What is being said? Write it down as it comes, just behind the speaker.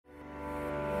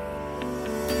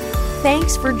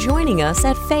Thanks for joining us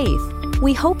at Faith.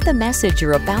 We hope the message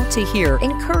you're about to hear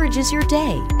encourages your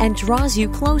day and draws you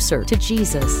closer to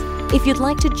Jesus. If you'd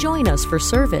like to join us for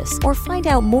service or find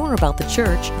out more about the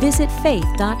church, visit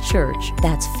faith.church.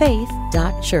 That's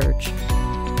faith.church.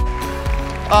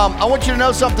 I want you to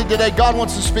know something today. God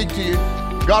wants to speak to you.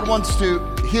 God wants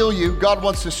to heal you. God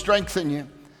wants to strengthen you.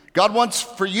 God wants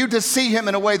for you to see Him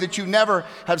in a way that you never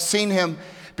have seen Him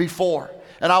before.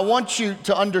 And I want you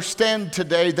to understand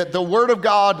today that the Word of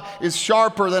God is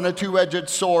sharper than a two-edged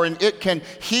sword, and it can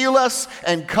heal us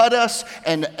and cut us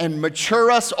and mature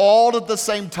us all at the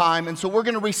same time. And so we're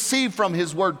going to receive from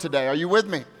His Word today. Are you with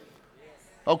me?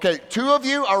 Okay, 2 of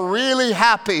you are really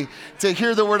happy to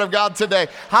hear the Word of God today.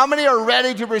 How many are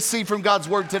ready to receive from God's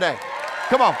Word today?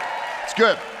 Come on, it's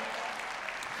good.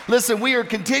 Listen, we are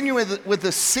continuing with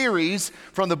this series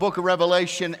from the book of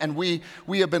Revelation, and we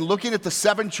have been looking at the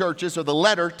 7 churches, or the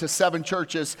letter to 7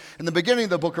 churches in the beginning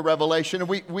of the book of Revelation. And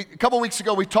we a couple weeks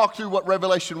ago, we talked through what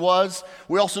Revelation was.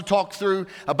 We also talked through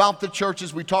about the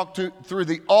churches. We talked through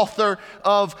the author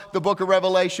of the book of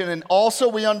Revelation, and also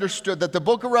we understood that the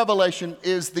book of Revelation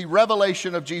is the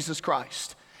revelation of Jesus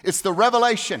Christ. It's the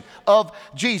revelation of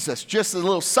Jesus. Just a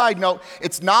little side note,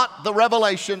 it's not the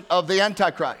revelation of the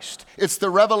Antichrist. It's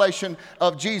the revelation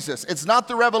of Jesus. It's not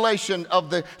the revelation of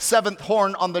the 7th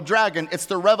horn on the dragon. It's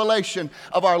the revelation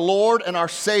of our Lord and our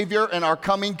Savior and our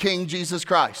coming King, Jesus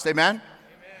Christ. Amen? Amen.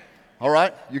 All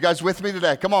right, you guys with me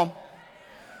today? Come on.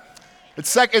 It's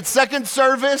second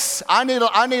service. I need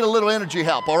a little energy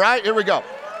help, all right? Here we go.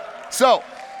 So,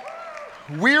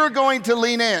 we're going to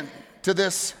lean in to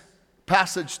this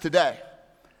passage today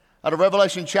out of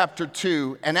Revelation chapter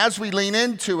 2. And as we lean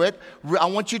into it, I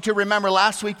want you to remember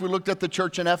last week we looked at the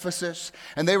church in Ephesus,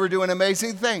 and they were doing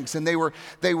amazing things. And they were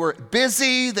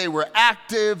busy, they were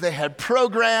active, they had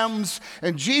programs.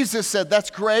 And Jesus said, that's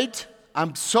great.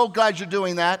 I'm so glad you're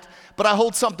doing that. But I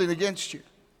hold something against you.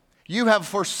 You have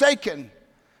forsaken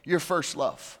your first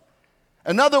love.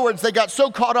 In other words, they got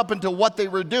so caught up into what they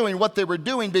were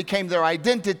doing became their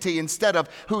identity instead of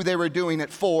who they were doing it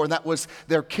for, and that was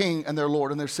their King and their Lord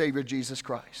and their Savior, Jesus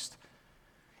Christ.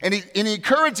 And he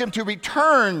encouraged them to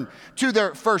return to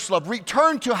their first love,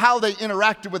 return to how they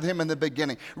interacted with Him in the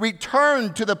beginning,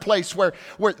 return to the place where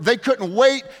they couldn't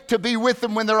wait to be with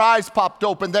Him when their eyes popped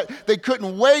open, that they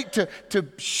couldn't wait to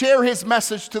share His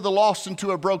message to the lost and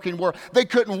to a broken world. They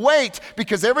couldn't wait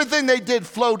because everything they did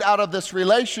flowed out of this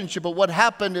relationship, but what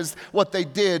happened is what they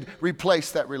did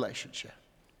replaced that relationship.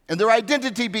 And their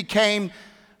identity became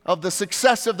of the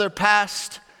success of their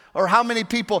past or how many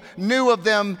people knew of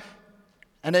them,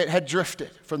 and it had drifted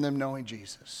from them knowing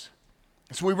Jesus.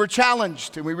 So we were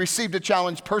challenged, and we received a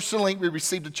challenge personally. We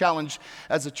received a challenge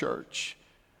as a church.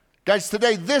 Guys,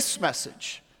 today, this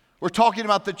message, we're talking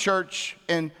about the church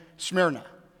in Smyrna.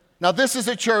 Now, this is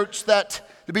a church that,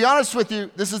 to be honest with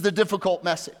you, this is the difficult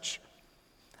message.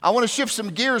 I want to shift some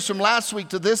gears from last week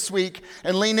to this week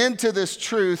and lean into this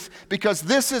truth because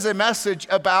this is a message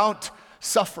about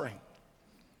suffering.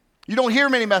 You don't hear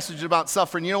many messages about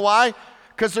suffering. You know why?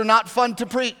 Because they're not fun to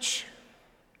preach,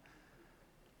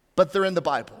 but they're in the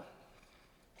Bible.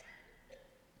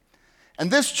 And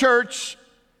this church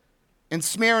in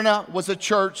Smyrna was a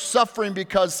church suffering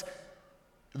because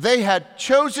they had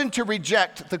chosen to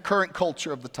reject the current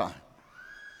culture of the time.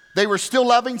 They were still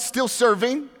loving, still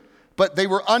serving, but they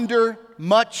were under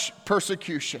much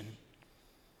persecution.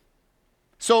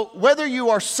 So whether you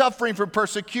are suffering from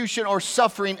persecution or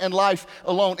suffering in life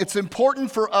alone, it's important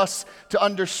for us to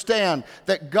understand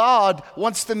that God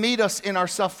wants to meet us in our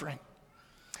suffering.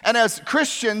 And as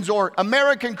Christians or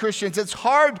American Christians, it's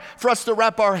hard for us to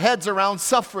wrap our heads around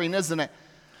suffering, isn't it?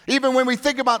 Even when we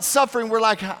think about suffering, we're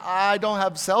like, I don't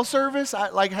have cell service.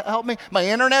 Help me. My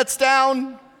internet's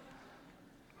down.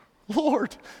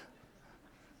 Lord.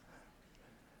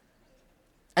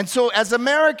 And so as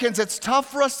Americans, it's tough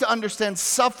for us to understand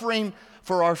suffering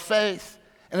for our faith.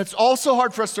 And it's also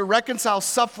hard for us to reconcile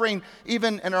suffering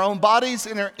even in our own bodies,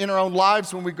 in our own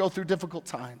lives when we go through difficult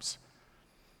times.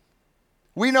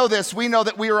 We know this. We know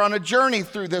that we are on a journey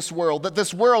through this world, that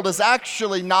this world is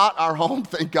actually not our home,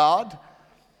 thank God.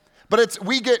 But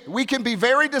we can be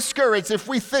very discouraged if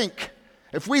we think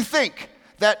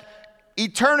that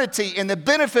eternity and the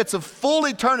benefits of full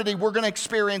eternity we're going to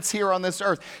experience here on this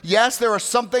earth. Yes, there are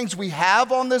some things we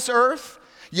have on this earth.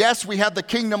 Yes, we have the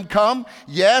kingdom come.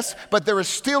 Yes, but there is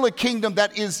still a kingdom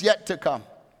that is yet to come.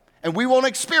 And we won't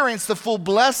experience the full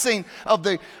blessing of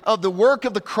the work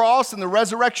of the cross and the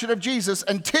resurrection of Jesus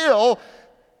until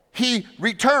He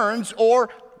returns, or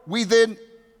we then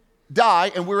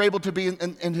die and we're able to be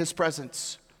in His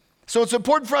presence. So it's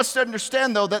important for us to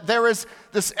understand, though, that there is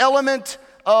this element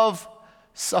of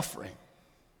suffering.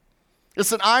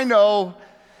 Listen, I know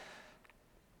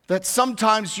that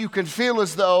sometimes you can feel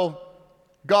as though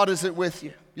God isn't with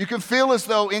you. You can feel as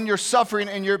though in your suffering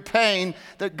and your pain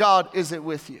that God isn't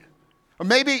with you. Or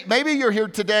maybe you're here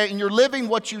today and you're living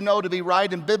what you know to be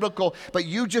right and biblical, but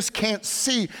you just can't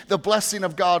see the blessing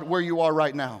of God where you are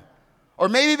right now. Or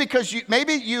maybe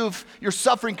you're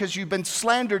suffering because you've been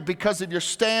slandered because of your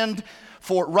stand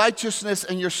for righteousness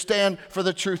and your stand for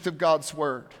the truth of God's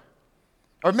word.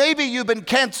 Or maybe you've been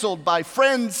canceled by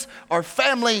friends or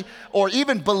family or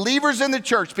even believers in the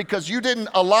church because you didn't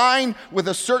align with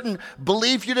a certain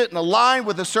belief, you didn't align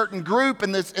with a certain group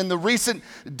in the recent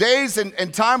days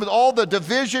and time with all the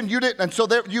division, and so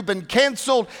you've been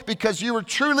canceled because you were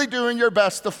truly doing your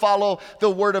best to follow the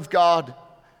word of God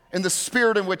and the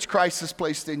spirit in which Christ has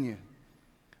placed in you.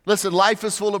 Listen, life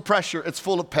is full of pressure, it's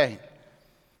full of pain.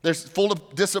 There's full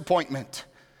of disappointment.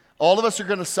 All of us are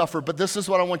going to suffer, but this is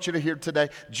what I want you to hear today.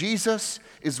 Jesus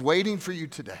is waiting for you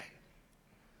today.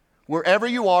 Wherever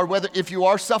you are, if you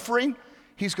are suffering,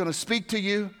 he's going to speak to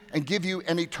you and give you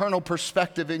an eternal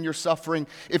perspective in your suffering.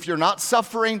 If you're not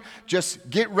suffering, just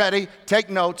get ready,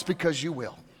 take notes, because you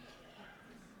will.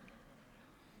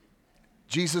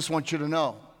 Jesus wants you to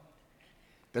know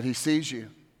that he sees you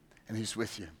and he's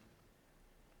with you.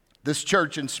 This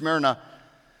church in Smyrna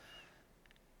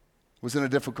was in a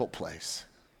difficult place.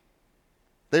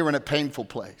 They were in a painful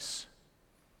place.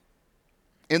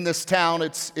 In this town,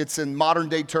 it's in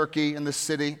modern-day Turkey, in this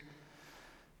city,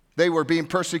 they were being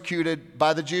persecuted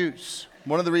by the Jews.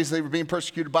 One of the reasons they were being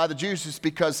persecuted by the Jews is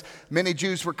because many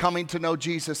Jews were coming to know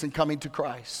Jesus and coming to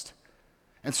Christ.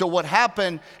 And so what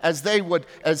happened,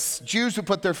 as Jews would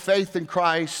put their faith in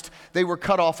Christ, they were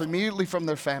cut off immediately from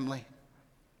their family.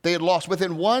 They had lost,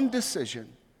 within one decision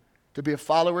to be a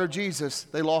follower of Jesus,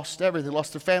 they lost everything. They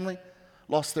lost their family,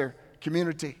 lost their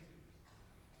community.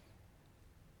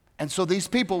 And so these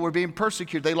people were being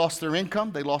persecuted. They lost their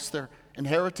income, they lost their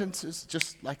inheritances,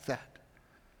 just like that.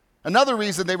 Another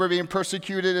reason they were being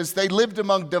persecuted is they lived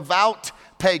among devout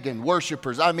pagan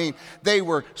worshipers. I mean, they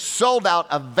were sold out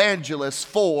evangelists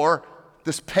for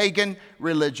this pagan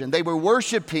religion. They were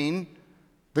worshiping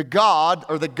the god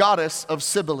or the goddess of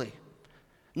Cybele.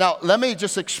 Now, let me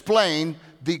just explain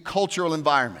the cultural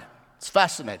environment. It's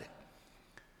fascinating.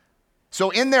 So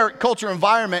in their cultural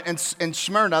environment in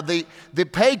Smyrna, the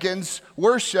pagans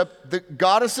worshiped the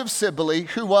goddess of Cybele,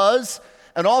 who was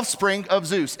an offspring of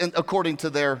Zeus, according to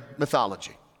their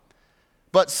mythology.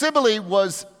 But Cybele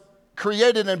was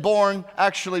created and born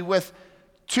actually with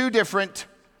two different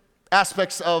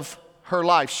aspects of her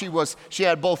life. She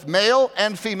had both male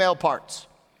and female parts.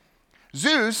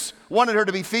 Zeus wanted her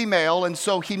to be female, and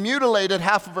so he mutilated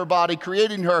half of her body,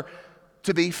 creating her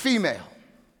to be female.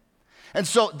 And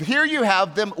so here you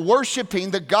have them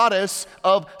worshiping the goddess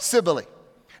of Cybele.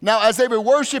 Now, as they were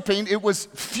worshiping, it was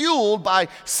fueled by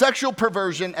sexual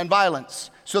perversion and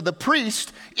violence. So the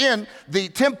priest in the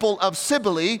temple of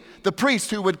Cybele, the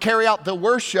priest who would carry out the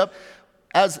worship,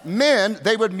 as men,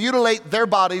 they would mutilate their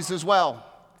bodies as well.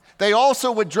 They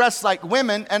also would dress like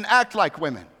women and act like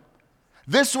women.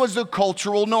 This was the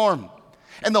cultural norm.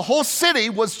 And the whole city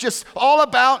was just all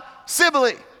about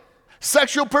Cybele,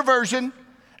 sexual perversion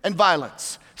and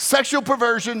violence. Sexual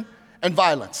perversion and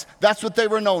violence. That's what they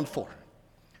were known for.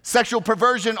 Sexual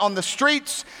perversion on the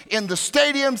streets, in the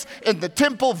stadiums, in the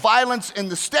temple, violence in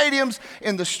the stadiums,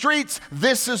 in the streets.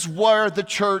 This is where the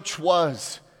church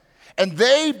was. And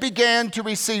they began to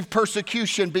receive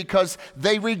persecution because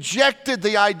they rejected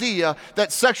the idea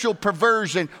that sexual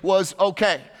perversion was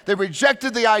okay. They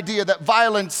rejected the idea that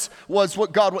violence was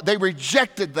what God wanted. They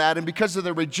rejected that, and because of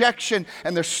their rejection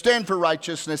and their stand for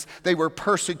righteousness, they were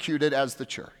persecuted as the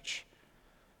church.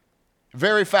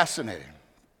 Very fascinating.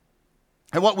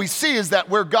 And what we see is that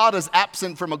where God is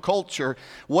absent from a culture,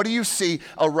 what do you see?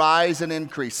 A rise and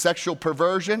increase, sexual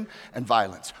perversion and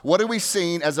violence. What are we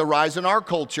seeing as a rise in our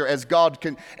culture as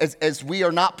as we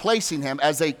are not placing him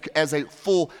as a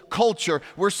full culture?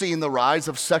 We're seeing the rise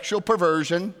of sexual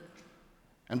perversion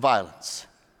and violence.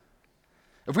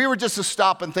 If we were just to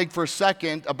stop and think for a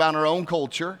second about our own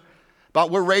culture,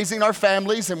 about we're raising our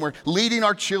families and we're leading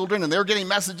our children and they're getting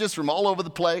messages from all over the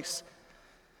place,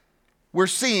 we're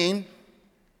seeing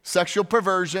sexual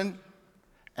perversion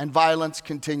and violence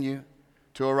continue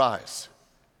to arise.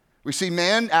 We see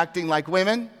men acting like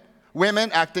women,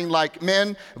 women acting like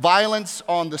men, violence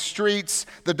on the streets.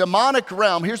 The demonic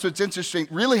realm, here's what's interesting,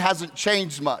 really hasn't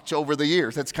changed much over the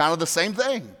years. It's kind of the same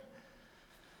thing.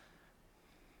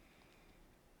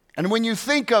 And when you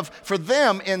think of, for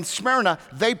them in Smyrna,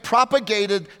 they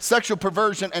propagated sexual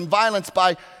perversion and violence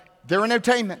by their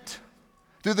entertainment,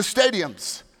 through the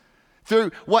stadiums,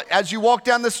 As you walk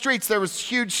down the streets, there was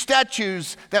huge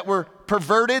statues that were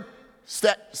perverted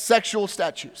sexual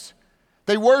statues.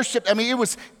 They worshiped,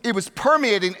 it was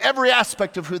permeating every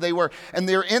aspect of who they were. And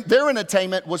their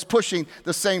entertainment was pushing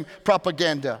the same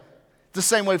propaganda. The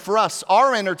same way for us.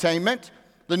 Our entertainment,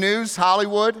 the news,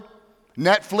 Hollywood,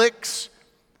 Netflix,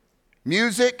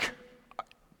 music,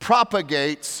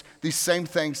 propagates these same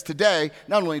things today,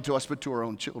 not only to us, but to our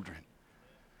own children.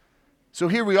 So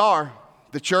here we are,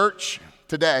 the church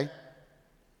today,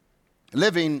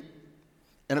 living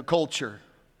in a culture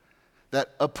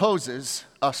that opposes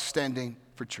us standing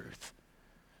for truth.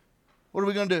 What are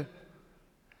we going to do?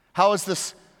 How is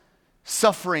this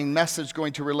suffering message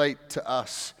going to relate to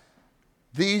us?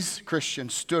 These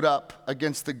Christians stood up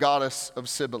against the goddess of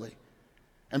Cybele.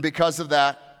 And because of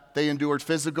that, they endured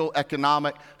physical,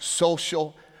 economic,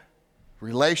 social,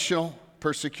 relational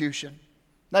persecution.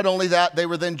 Not only that, they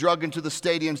were then dragged into the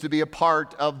stadiums to be a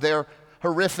part of their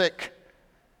horrific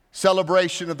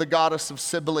celebration of the goddess of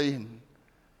Cybele. And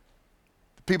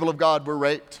the people of God were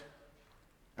raped,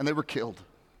 and they were killed.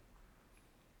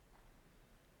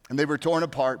 And they were torn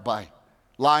apart by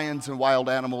lions and wild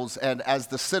animals, and as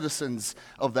the citizens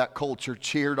of that culture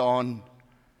cheered on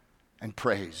and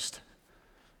praised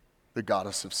the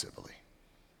goddess of Cybele.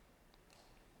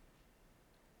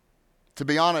 To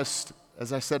be honest,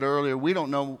 as I said earlier, we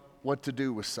don't know what to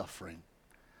do with suffering.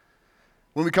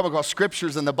 When we come across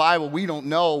scriptures in the Bible, we don't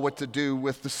know what to do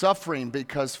with the suffering,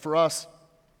 because for us,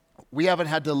 we haven't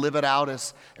had to live it out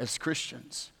as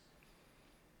Christians.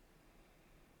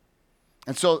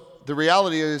 And so the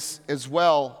reality is, as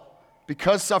well,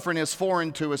 because suffering is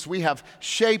foreign to us, we have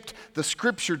shaped the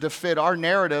scripture to fit our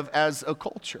narrative as a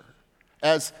culture,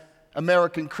 as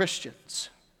American Christians.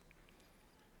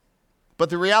 But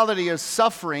the reality is,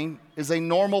 suffering is a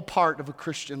normal part of a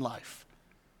Christian life.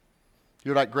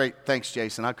 You're like, great, thanks,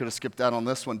 Jason. I could have skipped out on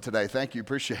this one today. Thank you,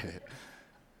 appreciate it.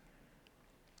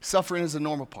 Suffering is a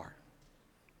normal part.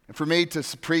 And for me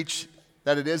to preach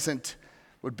that it isn't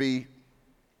would be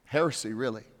heresy,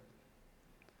 really.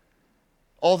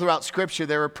 All throughout Scripture,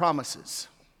 there are promises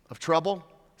of trouble,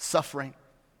 suffering,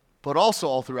 but also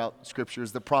all throughout Scripture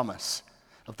is the promise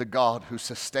of the God who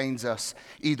sustains us,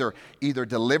 either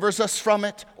delivers us from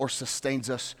it or sustains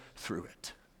us through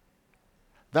it.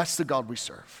 That's the God we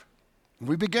serve.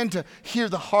 We begin to hear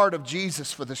the heart of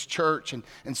Jesus for this church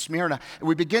in Smyrna, and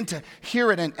we begin to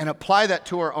hear it and apply that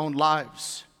to our own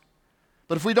lives.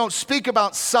 But if we don't speak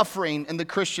about suffering in the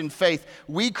Christian faith,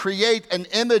 we create an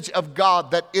image of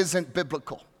God that isn't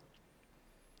biblical.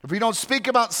 If we don't speak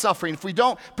about suffering, if we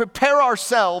don't prepare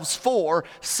ourselves for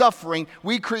suffering,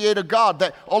 we create a God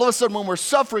that all of a sudden when we're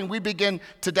suffering, we begin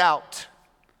to doubt.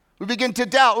 We begin to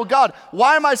doubt, oh God,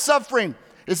 why am I suffering?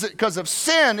 Is it because of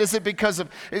sin? Is it because of,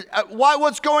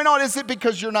 what's going on? Is it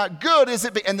because you're not good?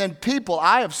 And then people,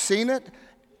 I have seen it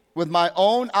with my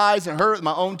own eyes and heard it with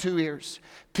my own 2 ears.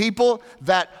 People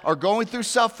that are going through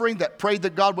suffering, that prayed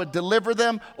that God would deliver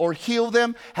them or heal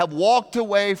them, have walked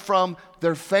away from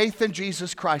their faith in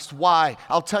Jesus Christ. Why?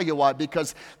 I'll tell you why.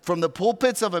 Because from the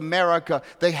pulpits of America,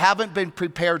 they haven't been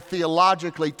prepared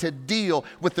theologically to deal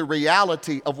with the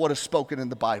reality of what is spoken in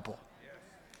the Bible.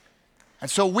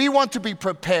 And so we want to be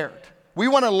prepared. We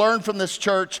want to learn from this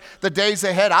church the days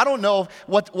ahead. I don't know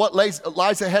what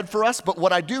lies ahead for us, but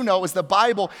what I do know is the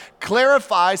Bible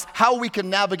clarifies how we can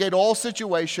navigate all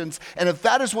situations. And if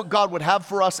that is what God would have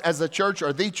for us as a church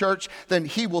or the church, then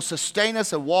He will sustain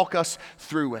us and walk us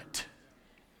through it.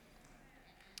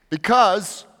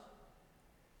 Because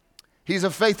He's a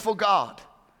faithful God.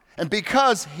 And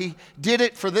because He did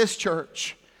it for this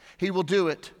church, He will do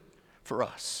it for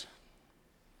us.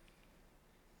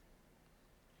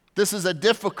 This is a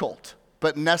difficult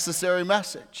but necessary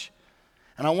message.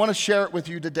 And I want to share it with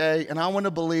you today, and I want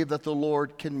to believe that the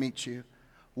Lord can meet you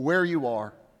where you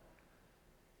are.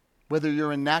 Whether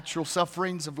you're in natural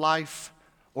sufferings of life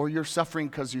or you're suffering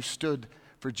because you stood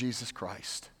for Jesus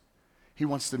Christ. He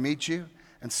wants to meet you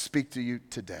and speak to you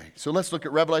today. So let's look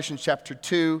at Revelation chapter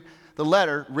 2, the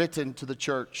letter written to the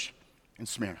church in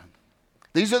Smyrna.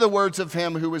 These are the words of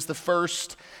Him who is the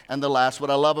first and the last. What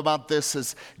I love about this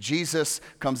is Jesus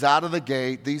comes out of the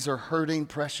gate. These are hurting,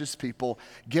 precious people,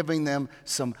 giving them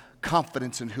some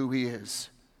confidence in who He is.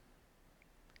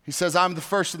 He says, I'm the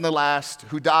first and the last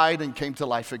who died and came to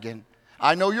life again.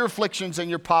 I know your afflictions and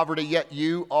your poverty, yet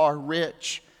you are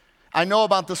rich. I know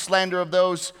about the slander of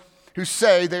those who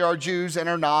say they are Jews and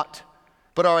are not,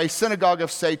 but are a synagogue of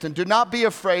Satan. Do not be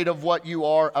afraid of what you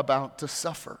are about to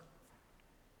suffer.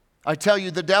 I tell you,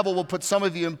 the devil will put some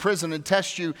of you in prison and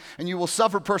test you, and you will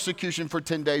suffer persecution for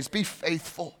 10 days. Be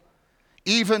faithful,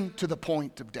 even to the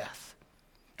point of death.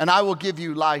 And I will give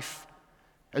you life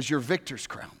as your victor's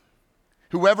crown.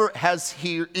 Whoever has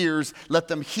ears, let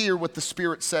them hear what the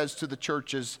Spirit says to the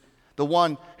churches. The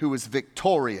one who is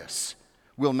victorious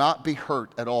will not be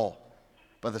hurt at all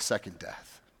by the second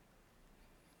death.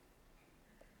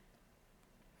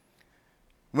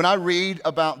 When I read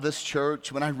about this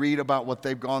church, when I read about what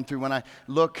they've gone through, when I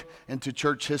look into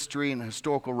church history and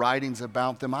historical writings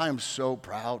about them, I am so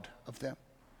proud of them.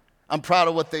 I'm proud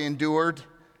of what they endured.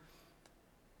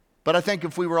 But I think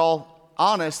if we were all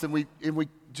honest and we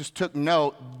just took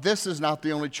note, this is not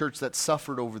the only church that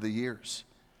suffered over the years.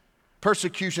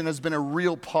 Persecution has been a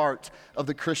real part of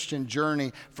the Christian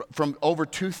journey from over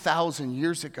 2,000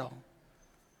 years ago.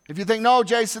 If you think, no,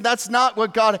 Jason, that's not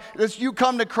what God is. You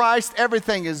come to Christ,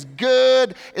 everything is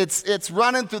good. It's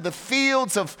running through the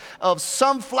fields of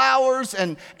sunflowers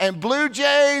and blue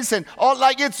jays and all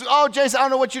Jason, I don't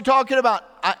know what you're talking about.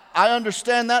 I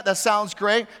understand that. That sounds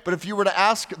great. But if you were to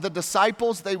ask the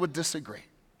disciples, they would disagree.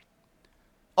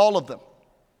 All of them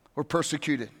were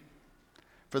persecuted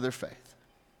for their faith.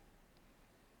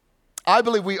 I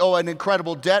believe we owe an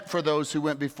incredible debt for those who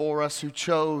went before us, who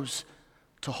chose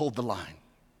to hold the line,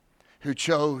 who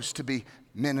chose to be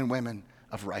men and women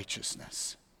of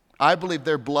righteousness. I believe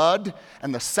their blood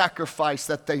and the sacrifice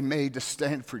that they made to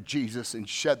stand for Jesus and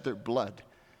shed their blood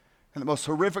in the most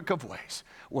horrific of ways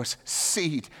was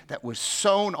seed that was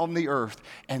sown on the earth,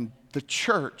 and the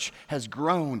church has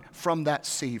grown from that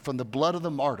seed, from the blood of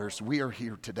the martyrs. We are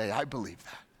here today. I believe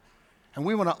that. And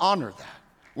we want to honor that.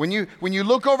 When you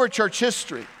look over church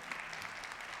history,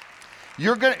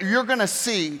 you're going to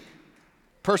see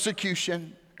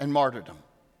persecution and martyrdom.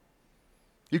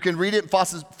 You can read it in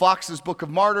Fox's Book of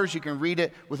Martyrs. You can read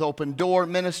it with Open Door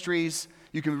Ministries.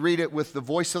 You can read it with The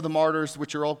Voice of the Martyrs,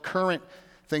 which are all current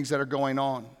things that are going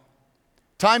on.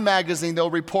 Time magazine, though,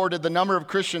 reported the number of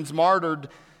Christians martyred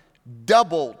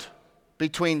doubled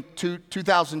between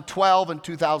 2012 and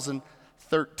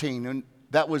 2013. And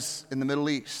that was in the Middle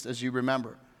East, as you remember.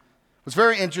 It was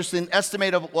very interesting.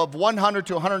 Estimate of 100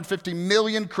 to 150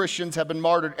 million Christians have been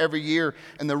martyred every year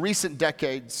in the recent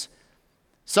decades.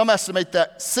 Some estimate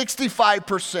that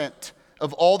 65%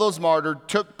 of all those martyred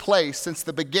took place since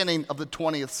the beginning of the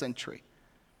 20th century.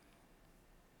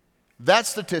 That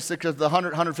statistic of the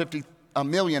 150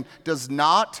 million does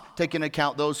not take into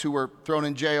account those who were thrown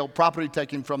in jail, property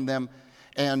taken from them,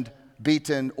 and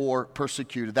beaten or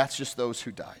persecuted. That's just those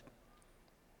who died.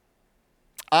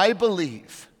 I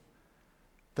believe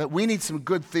that we need some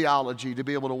good theology to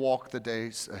be able to walk the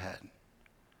days ahead.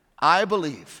 I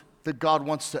believe that God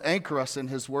wants to anchor us in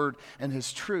His Word and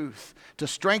His truth to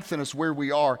strengthen us where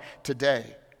we are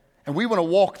today. And we want to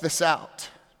walk this out.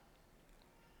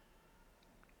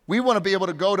 We want to be able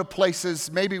to go to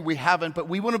places maybe we haven't, but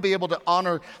we want to be able to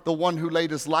honor the one who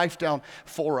laid his life down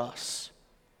for us.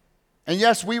 And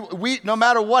yes, we no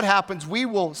matter what happens, we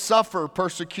will suffer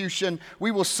persecution.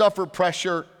 We will suffer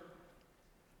pressure.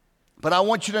 But I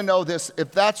want you to know this.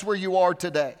 If that's where you are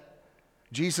today,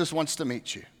 Jesus wants to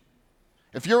meet you.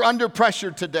 If you're under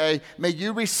pressure today, may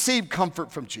you receive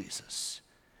comfort from Jesus.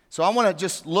 So I want to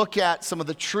just look at some of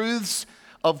the truths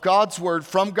of God's Word,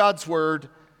 from God's Word,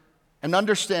 and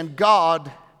understand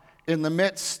God in the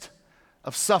midst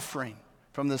of suffering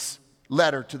from this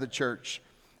letter to the church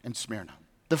in Smyrna.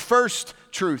 The first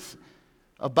truth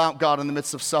about God in the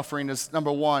midst of suffering is,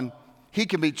 number one, He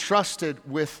can be trusted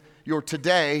with your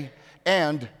today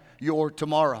and your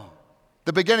tomorrow.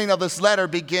 The beginning of this letter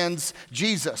begins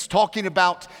Jesus talking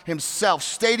about Himself,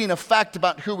 stating a fact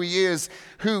about who He is,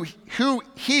 who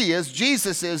He is.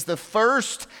 Jesus is the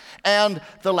first and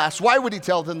the last. Why would He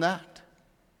tell them that?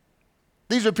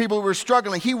 These are people who were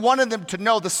struggling. He wanted them to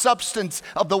know the substance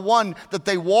of the one that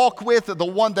they walk with, or the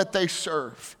one that they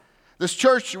serve. This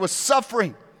church was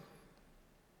suffering,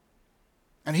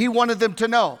 and He wanted them to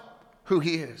know who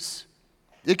He is.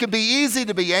 It can be easy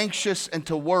to be anxious and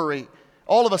to worry.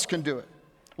 All of us can do it.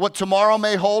 What tomorrow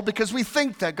may hold, because we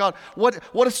think that, God,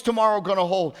 what is tomorrow going to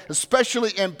hold?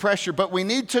 Especially in pressure. But we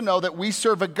need to know that we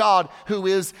serve a God who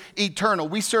is eternal.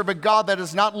 We serve a God that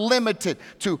is not limited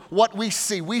to what we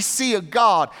see. We see a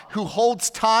God who holds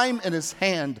time in His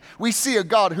hand. We see a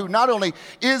God who not only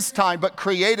is time, but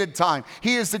created time.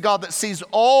 He is the God that sees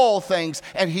all things,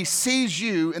 and He sees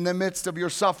you in the midst of your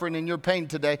suffering and your pain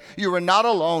today. You are not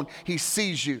alone. He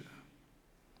sees you.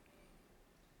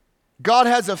 God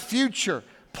has a future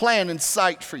plan in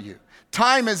sight for you.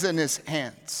 Time is in His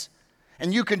hands.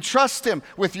 And you can trust Him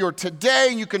with your today,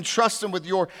 and you can trust Him with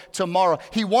your tomorrow.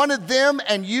 He wanted them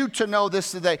and you to know this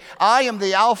today. I am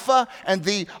the Alpha and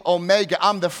the Omega.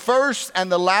 I'm the first and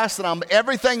the last, and I'm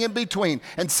everything in between.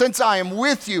 And since I am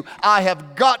with you, I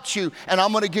have got you, and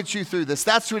I'm going to get you through this.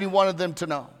 That's what He wanted them to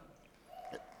know.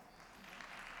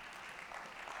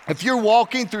 If you're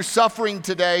walking through suffering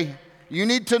today, you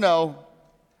need to know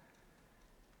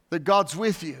that God's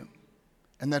with you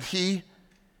and that He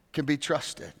can be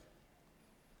trusted.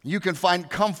 You can find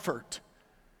comfort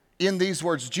in these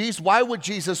words. Why would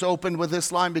Jesus open with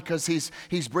this line? Because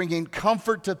he's bringing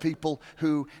comfort to people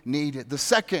who need it. The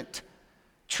second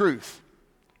truth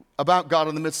about God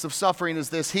in the midst of suffering is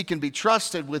this: He can be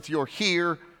trusted with your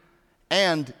here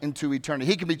and into eternity.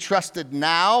 He can be trusted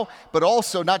now, but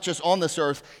also not just on this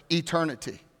earth,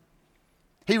 eternity.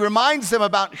 He reminds them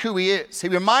about who He is. He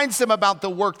reminds them about the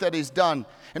work that He's done.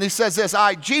 And He says this: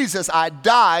 Jesus, I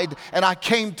died and I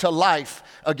came to life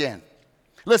again.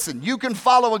 Listen, you can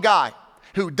follow a guy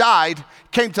who died,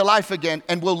 came to life again,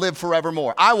 and will live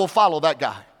forevermore. I will follow that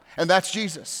guy, and that's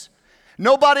Jesus.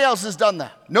 Nobody else has done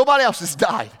that. Nobody else has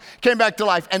died, came back to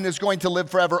life, and is going to live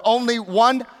forever. Only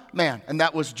one man, and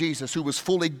that was Jesus, who was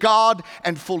fully God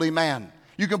and fully man.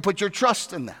 You can put your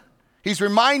trust in that. He's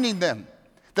reminding them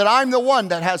that I'm the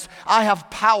one I have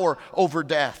power over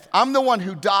death. I'm the one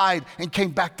who died and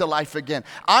came back to life again.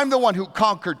 I'm the one who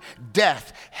conquered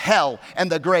death, hell,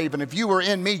 and the grave. And if you are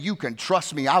in me, you can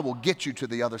trust me. I will get you to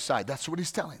the other side. That's what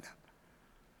He's telling them.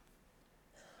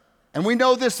 And we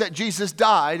know this, that Jesus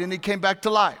died and He came back to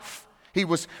life. He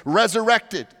was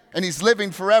resurrected and He's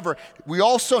living forever. We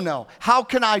also know, how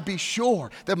can I be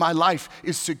sure that my life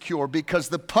is secure? Because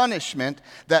the punishment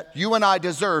that you and I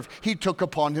deserve, He took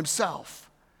upon Himself.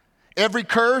 Every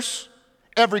curse,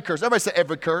 everybody say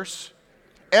every curse,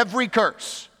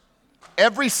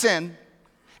 every sin,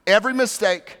 every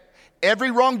mistake,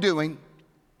 every wrongdoing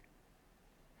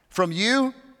from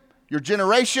you, your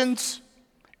generations,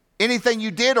 anything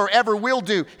you did or ever will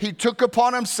do, He took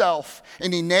upon Himself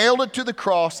and He nailed it to the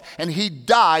cross, and He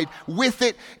died with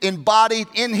it embodied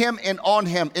in Him and on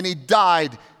Him. And He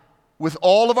died with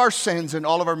all of our sins and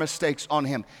all of our mistakes on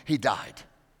Him. He died.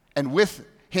 And with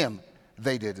Him,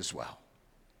 they did as well.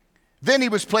 Then He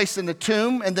was placed in the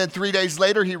tomb, and then 3 days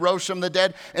later He rose from the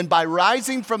dead. And by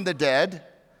rising from the dead,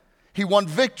 He won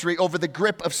victory over the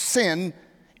grip of sin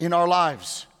in our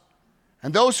lives.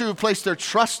 And those who have placed their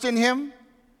trust in Him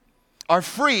are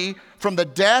free from the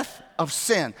death of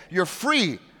sin. You're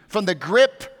free from the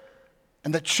grip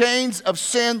and the chains of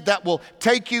sin that will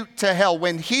take you to hell.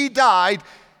 When He died,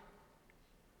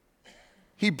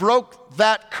 He broke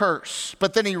that curse.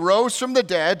 But then He rose from the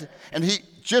dead, and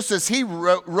just as He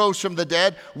rose from the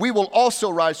dead, we will also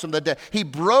rise from the dead. He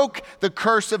broke the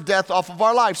curse of death off of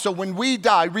our life. So when we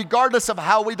die, regardless of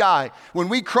how we die, when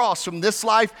we cross from this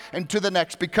life and to the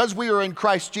next, because we are in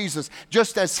Christ Jesus,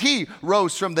 just as He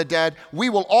rose from the dead, we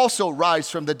will also rise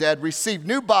from the dead, receive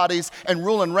new bodies, and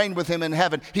rule and reign with Him in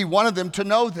heaven. He wanted them to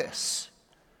know this.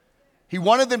 He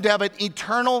wanted them to have an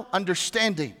eternal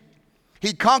understanding.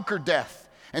 He conquered death,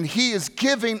 and He is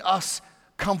giving us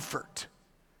comfort.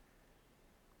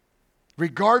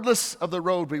 Regardless of the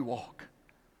road we walk,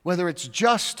 whether it's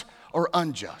just or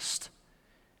unjust.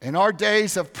 In our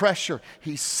days of pressure,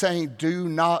 He's saying, do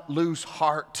not lose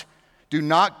heart. Do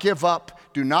not give up.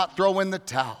 Do not throw in the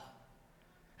towel.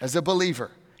 As a believer,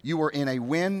 you are in a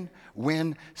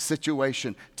win-win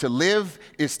situation. To live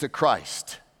is to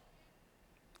Christ.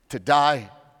 To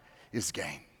die is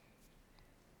gain.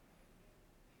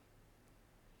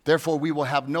 Therefore, we will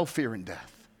have no fear in death.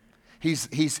 He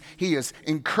is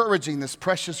encouraging this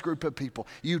precious group of people.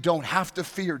 You don't have to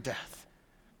fear death.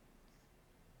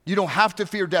 You don't have to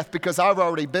fear death, because I've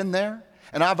already been there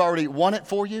and I've already won it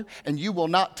for you, and you will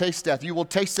not taste death. You will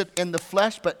taste it in the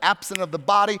flesh, but absent of the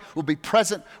body will be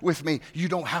present with me. You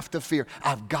don't have to fear.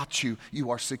 I've got you.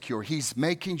 You are secure. He's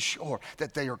making sure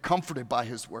that they are comforted by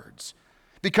His words.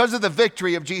 Because of the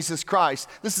victory of Jesus Christ,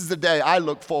 this is the day I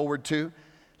look forward to.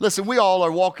 Listen, we all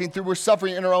are walking through, we're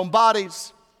suffering in our own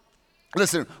bodies.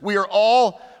 Listen, we are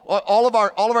all of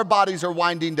our bodies are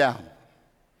winding down.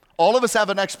 All of us have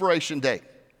an expiration date,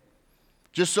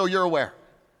 just so you're aware.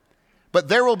 But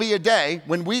there will be a day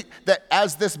when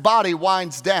as this body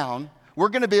winds down, we're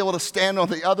going to be able to stand on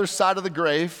the other side of the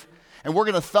grave, and we're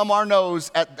going to thumb our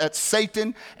nose at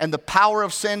Satan and the power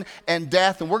of sin and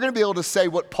death, and we're going to be able to say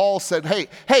what Paul said,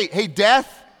 hey,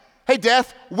 death,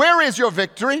 where is your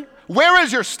victory? Where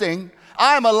is your sting?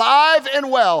 I am alive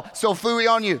and well, so phooey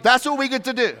on you. That's what we get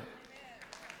to do.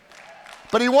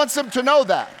 But He wants them to know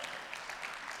that.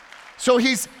 So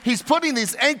he's putting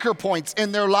these anchor points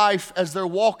in their life as they're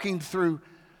walking through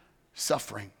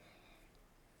suffering.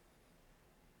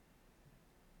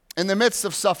 In the midst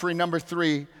of suffering, number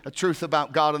 3, a truth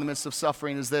about God in the midst of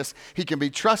suffering is this: He can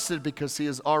be trusted because He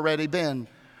has already been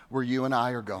where you and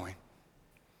I are going.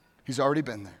 He's already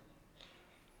been there.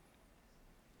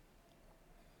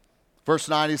 Verse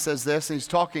 9, he says this, and he's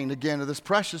talking again to this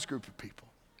precious group of people.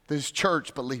 this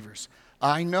church believers,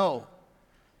 I know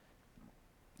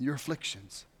your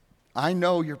afflictions. I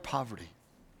know your poverty.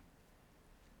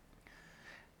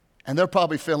 And they're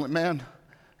probably feeling, man,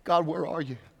 God, where are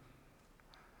you?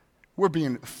 We're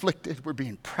being afflicted. We're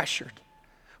being pressured.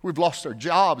 We've lost our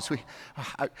jobs.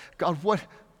 God, what?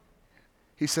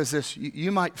 He says this,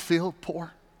 you might feel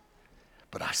poor,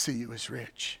 but I see you as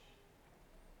rich.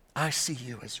 I see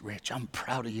you as rich. I'm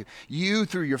proud of you. You,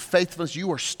 through your faithfulness,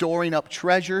 you are storing up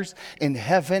treasures in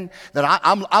heaven that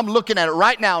I'm looking at it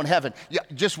right now in heaven. Yeah,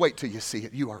 just wait till you see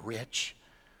it. You are rich.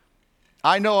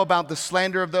 I know about the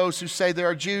slander of those who say they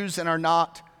are Jews and are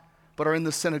not, but are in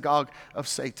the synagogue of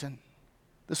Satan.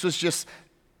 This was just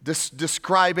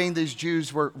describing these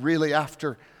Jews were really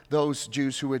after those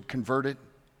Jews who had converted.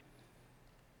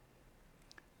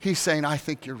 He's saying, I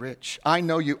think you're rich. I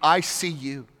know you. I see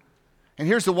you. And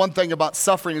here's the one thing about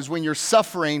suffering is when you're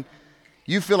suffering,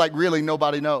 you feel like really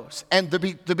nobody knows. And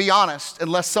to be honest,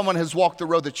 unless someone has walked the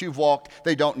road that you've walked,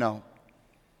 they don't know.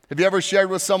 Have you ever shared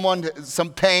with someone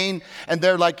some pain and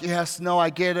they're like, yes, no,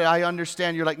 I get it, I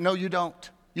understand. You're like, no, you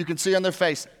don't. You can see on their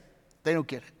face, they don't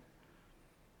get it.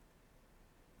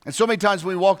 And so many times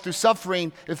when we walk through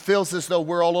suffering, it feels as though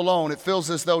we're all alone. It feels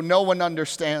as though no one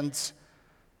understands.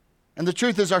 And the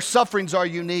truth is our sufferings are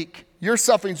unique. Your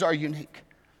sufferings are unique.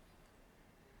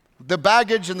 The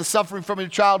baggage and the suffering from your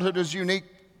childhood is unique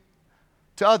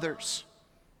to others.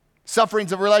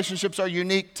 Sufferings of relationships are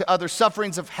unique to others.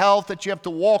 Sufferings of health that you have to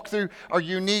walk through are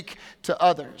unique to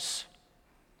others.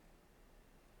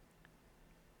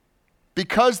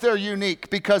 Because they're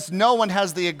unique, because no one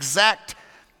has the exact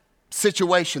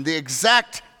situation, the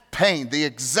exact pain, the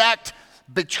exact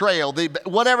betrayal,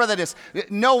 whatever that is.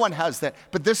 No one has that.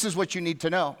 But this is what you need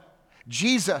to know.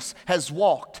 Jesus has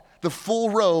walked the full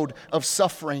road of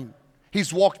suffering.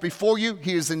 He's walked before you.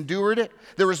 He has endured it.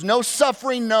 There is no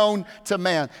suffering known to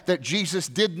man that Jesus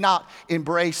did not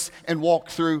embrace and walk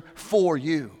through for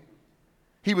you.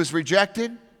 He was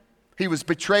rejected. He was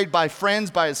betrayed by friends,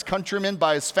 by his countrymen,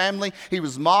 by his family. He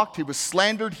was mocked. He was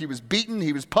slandered. He was beaten.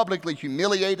 He was publicly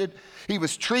humiliated. He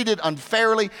was treated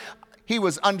unfairly. He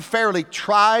was unfairly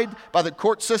tried by the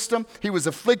court system. He was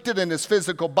afflicted in his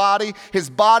physical body. His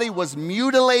body was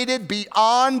mutilated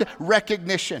beyond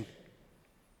recognition.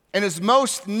 In his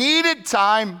most needed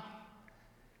time,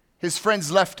 his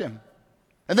friends left him.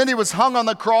 And then he was hung on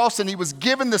the cross and he was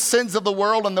given the sins of the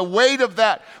world, and the weight of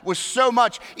that was so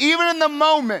much. Even in the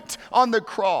moment on the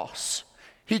cross,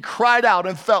 he cried out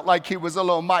and felt like he was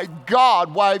alone. My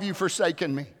God, why have you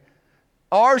forsaken me?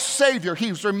 Our Savior, he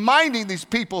was reminding these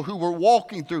people who were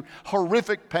walking through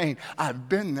horrific pain, I've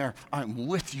been there, I'm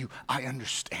with you, I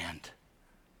understand.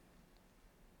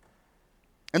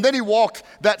 And then he walked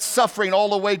that suffering all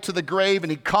the way to the grave,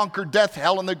 and he conquered death,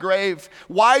 hell, and the grave.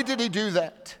 Why did he do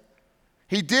that?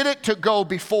 He did it to go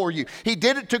before you. He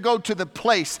did it to go to the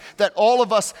place that all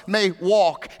of us may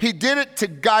walk. He did it to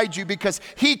guide you because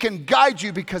he can guide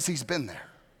you because he's been there.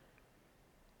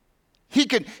 He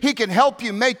can help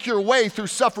you make your way through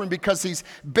suffering because he's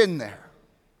been there.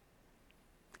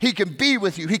 He can be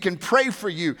with you. He can pray for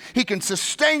you. He can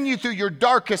sustain you through your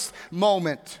darkest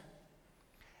moment.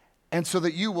 And so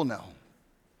that you will know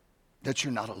that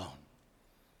you're not alone.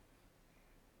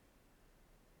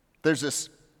 There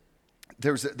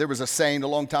was a saying a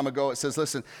long time ago. It says,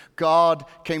 listen, God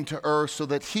came to earth so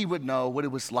that he would know what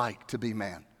it was like to be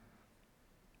man.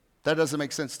 That doesn't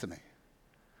make sense to me.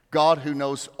 God, who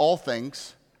knows all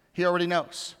things, he already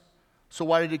knows. So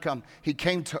why did he come? He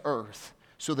came to earth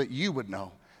so that you would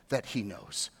know that he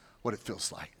knows what it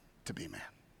feels like to be man.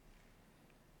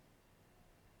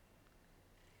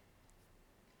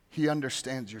 He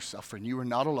understands your suffering. You are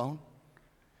not alone.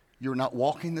 You are not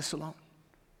walking this alone.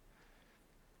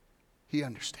 He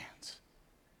understands.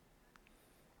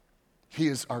 He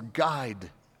is our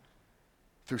guide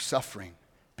through suffering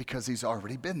because he's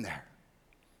already been there.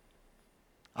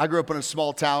 I grew up in a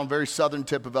small town, very southern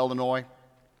tip of Illinois.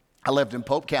 I lived in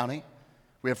Pope County.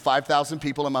 We have 5,000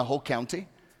 people in my whole county.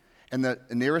 And the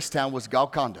nearest town was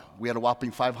Golconda. We had a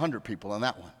whopping 500 people in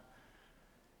that one.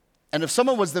 And if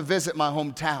someone was to visit my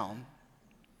hometown,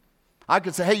 I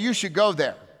could say, hey, you should go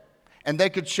there. And they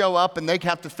could show up and they'd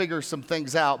have to figure some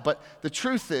things out. But the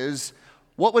truth is,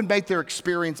 what would make their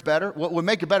experience better? What would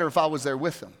make it better if I was there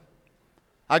with them?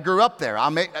 I grew up there.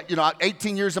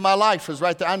 18 years of my life was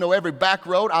right there. I know every back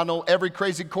road. I know every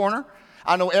crazy corner.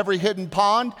 I know every hidden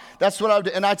pond. That's what I would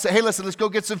do. And I'd say, hey, listen, let's go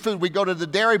get some food. We go to the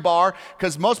dairy bar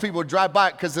because most people would drive by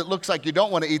it because it looks like you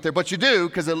don't want to eat there. But you do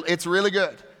because it's really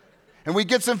good. And we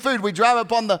get some food. We drive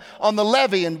up on the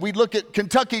levee and we look at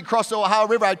Kentucky across the Ohio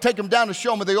River. I'd take them down to show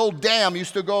them where the old dam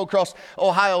used to go across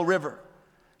Ohio River.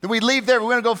 Then we leave there,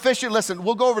 we're going to go fishing. Listen,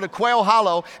 we'll go over to Quail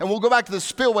Hollow, and we'll go back to the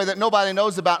spillway that nobody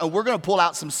knows about, and we're going to pull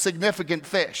out some significant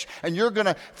fish. And you're going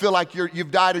to feel like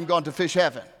you've died and gone to fish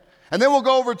heaven. And then we'll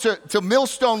go over to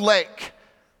Millstone Lake.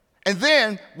 And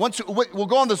then we'll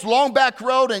go on this long back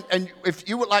road, and if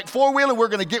you would like four-wheeling, we're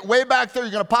going to get way back there.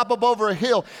 You're going to pop up over a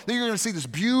hill. Then you're going to see this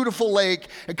beautiful lake.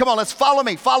 And come on, let's follow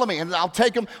me. And I'll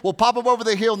take them. We'll pop up over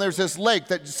the hill, and there's this lake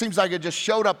that seems like it just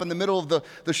showed up in the middle of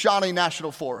the Shawnee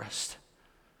National Forest.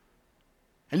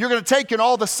 And you're going to take in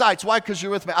all the sights. Why? Because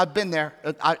you're with me. I've been there.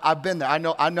 I've been there. I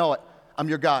know it. I'm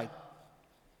your guide.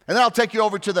 And then I'll take you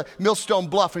over to the Millstone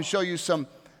Bluff and show you some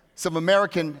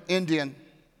American Indian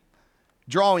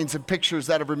drawings and pictures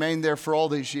that have remained there for all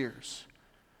these years.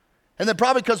 And then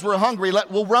probably because we're hungry,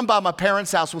 we'll run by my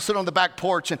parents' house. We'll sit on the back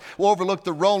porch and we'll overlook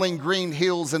the rolling green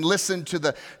hills and listen to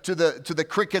the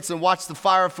crickets and watch the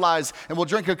fireflies. And we'll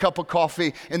drink a cup of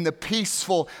coffee in the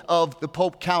peaceful of the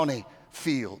Pope County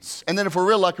fields. And then if we're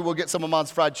real lucky, we'll get some of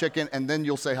Mom's fried chicken, and then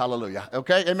you'll say hallelujah.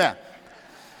 Okay? Amen.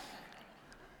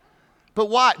 But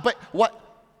why? But what?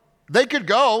 They could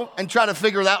go and try to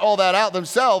figure all that out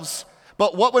themselves.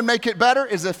 But what would make it better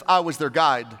is if I was their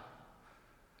guide.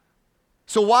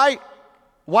 So why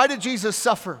did Jesus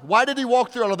suffer? Why did he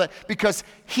walk through all of that? Because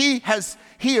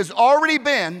he's already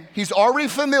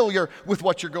familiar with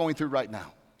what you're going through right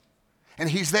now. And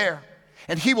he's there.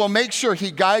 And he will make sure he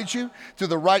guides you to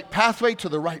the right pathway, to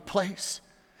the right place.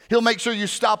 He'll make sure you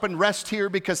stop and rest here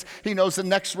because he knows the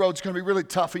next road's going to be really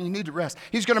tough and you need to rest.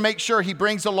 He's going to make sure he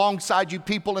brings alongside you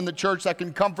people in the church that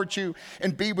can comfort you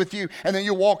and be with you. And then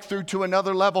you walk through to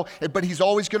another level. But he's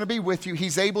always going to be with you.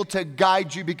 He's able to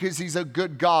guide you because he's a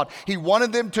good God. He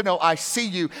wanted them to know, I see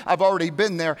you. I've already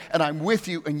been there and I'm with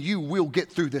you and you will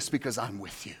get through this because I'm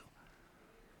with you.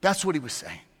 That's what he was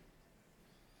saying.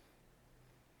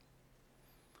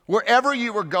 Wherever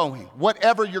you are going,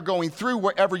 whatever you're going through,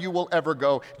 wherever you will ever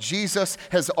go, Jesus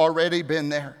has already been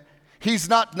there.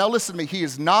 Now listen to me, he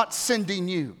is not sending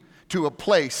you to a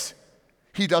place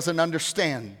he doesn't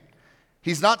understand.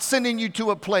 He's not sending you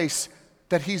to a place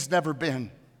that he's never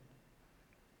been.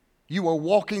 You are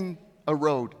walking a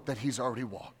road that he's already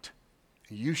walked.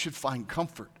 You should find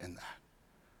comfort in that.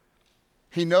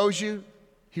 He knows you,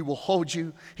 he will hold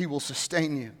you, he will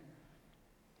sustain you.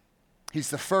 He's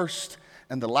the first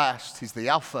and the last. He's the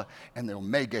Alpha and the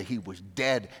Omega. He was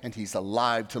dead and he's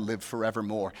alive to live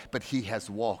forevermore. But he has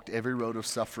walked every road of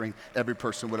suffering every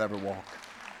person would ever walk.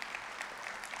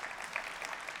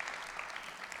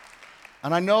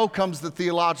 And I know comes the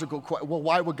theological question, well,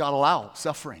 why would God allow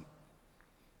suffering?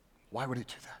 Why would he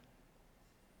do that?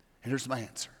 And here's my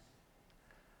answer.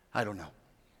 I don't know.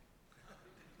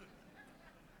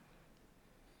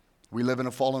 We live in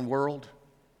a fallen world.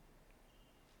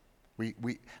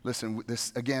 We listen,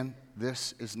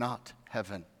 this is not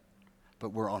heaven, but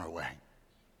we're on our way.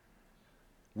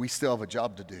 We still have a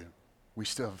job to do.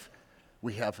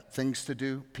 We have things to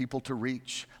do, people to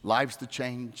reach, lives to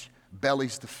change,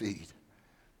 bellies to feed.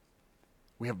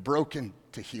 We have broken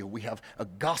to heal. We have a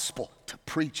gospel to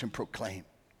preach and proclaim.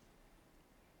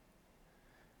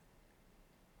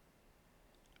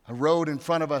 A road in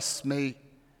front of us may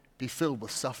be filled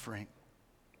with suffering,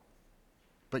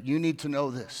 but you need to know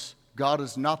this. God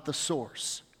is not the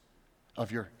source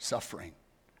of your suffering,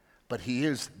 but he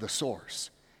is the source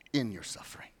in your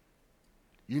suffering.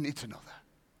 You need to know that.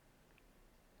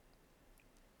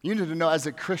 You need to know as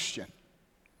a Christian.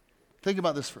 Think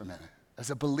about this for a minute. As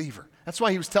a believer. That's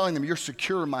why he was telling them, you're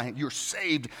secure in my hand. You're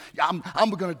saved. I'm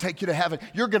going to take you to heaven.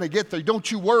 You're going to get there. Don't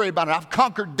you worry about it. I've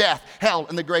conquered death, hell,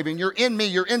 and the grave. And you're in me.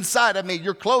 You're inside of me.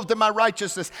 You're clothed in my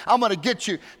righteousness. I'm going to get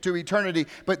you to eternity.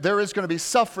 But there is going to be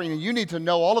suffering. And you need to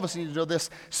know, all of us need to know this.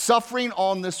 Suffering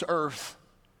on this earth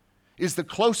is the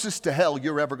closest to hell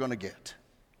you're ever going to get.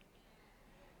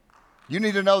 You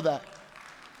need to know that.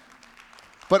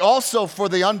 But also for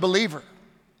the unbeliever,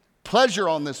 pleasure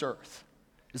on this earth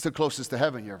is the closest to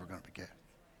heaven you're ever going to get.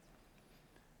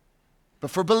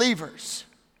 But for believers,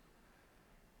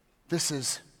 this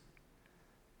is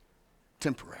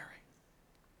temporary.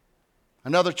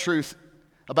 Another truth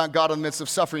about God in the midst of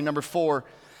suffering, number 4,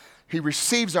 he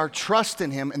receives our trust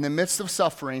in him in the midst of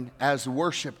suffering as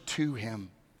worship to him.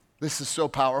 This is so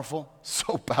powerful,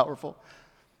 so powerful.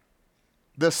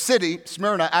 The city,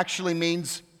 Smyrna, actually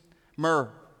means myrrh.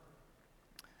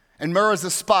 And myrrh is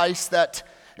a spice that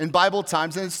in Bible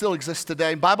times, and it still exists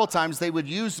today, in Bible times they would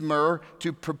use myrrh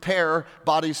to prepare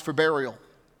bodies for burial.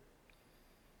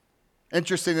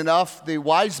 Interesting enough, the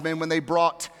wise men, when they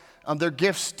brought their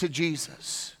gifts to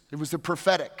Jesus, it was the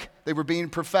prophetic. They were being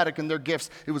prophetic in their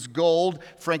gifts. It was gold,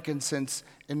 frankincense,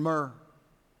 and myrrh.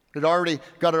 God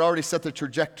had already set the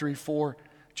trajectory for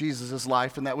Jesus'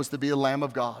 life, and that was to be a Lamb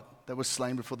of God that was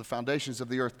slain before the foundations of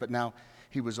the earth, but now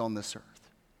he was on this earth.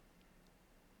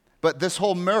 But this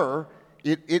whole myrrh,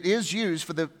 it is used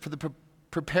for the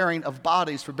preparing of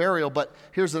bodies for burial, but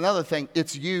here's another thing.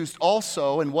 It's used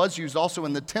also, and was used also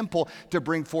in the temple to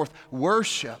bring forth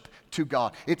worship to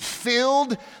God. It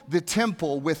filled the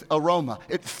temple with aroma.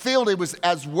 It was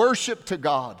as worship to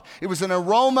God. It was an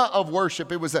aroma of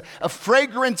worship. It was a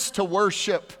fragrance to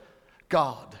worship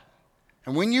God.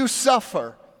 And when you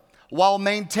suffer while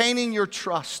maintaining your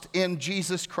trust in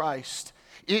Jesus Christ,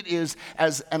 it is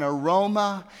as an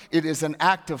aroma, it is an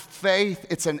act of faith,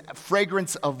 it's a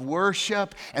fragrance of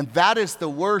worship, and that is the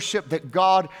worship that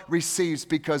God receives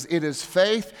because it is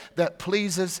faith that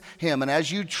pleases Him. And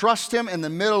as you trust Him in the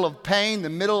middle of pain, the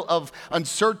middle of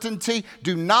uncertainty,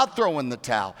 do not throw in the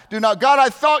towel. Do not, God, I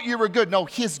thought you were good. No,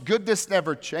 His goodness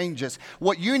never changes.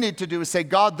 What you need to do is say,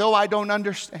 God, though I don't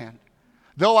understand,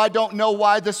 though I don't know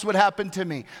why this would happen to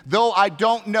me, though I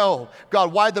don't know,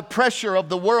 God, why the pressure of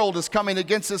the world is coming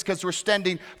against us because we're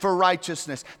standing for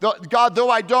righteousness. God, though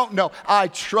I don't know, I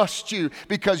trust you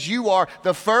because you are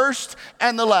the first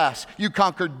and the last. You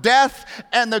conquered death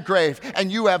and the grave,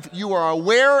 and you are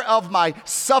aware of my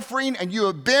suffering, and you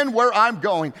have been where I'm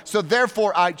going. So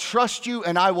therefore, I trust you,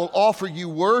 and I will offer you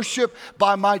worship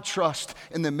by my trust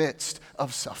in the midst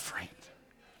of suffering.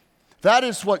 That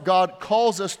is what God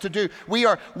calls us to do. We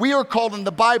are called in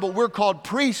the Bible, we're called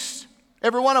priests,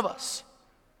 every one of us.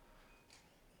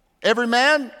 Every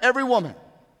man, every woman.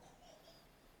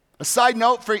 A side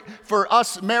note for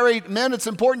us married men, it's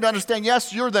important to understand,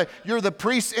 yes, you're the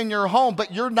priest in your home,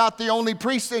 but you're not the only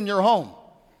priest in your home.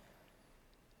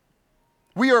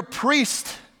 We are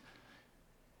priests.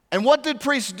 And what did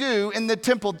priests do in the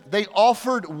temple? They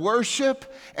offered worship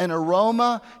and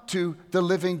aroma to the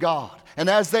living God. And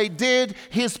as they did,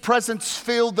 His presence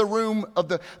filled the room of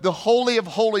the Holy of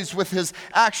Holies with His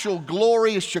actual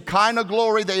glory, His Shekinah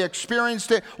glory. They experienced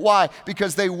it. Why?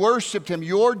 Because they worshiped Him.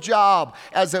 Your job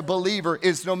as a believer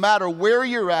is, no matter where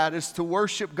you're at, is to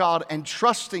worship God, and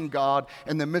trusting God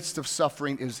in the midst of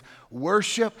suffering is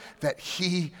worship that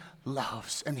He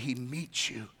loves, and He meets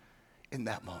you in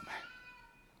that moment.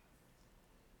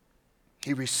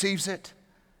 He receives it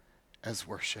as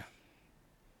worship.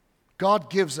 God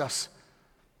gives us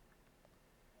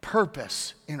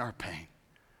purpose in our pain.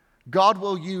 God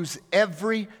will use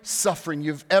every suffering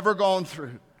you've ever gone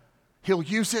through. He'll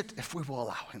use it if we will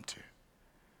allow Him to.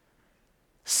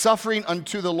 Suffering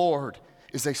unto the Lord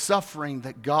is a suffering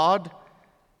that God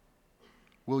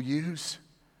will use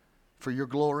for your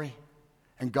glory,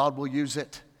 and God will use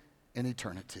it in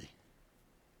eternity.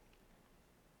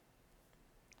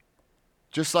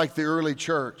 Just like the early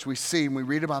church, we see and we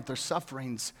read about their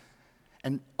sufferings.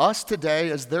 And us today,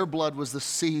 as their blood was the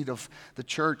seed of the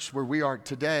church where we are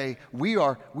today, we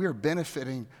are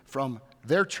benefiting from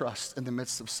their trust in the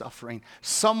midst of suffering.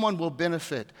 Someone will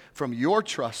benefit from your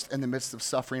trust in the midst of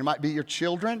suffering. It might be your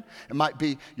children, it might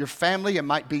be your family, it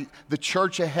might be the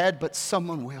church ahead, but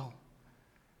someone will.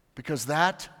 Because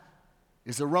that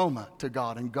is aroma to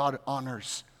God, and God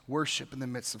honors worship in the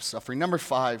midst of suffering. Number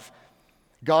 5,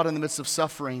 God in the midst of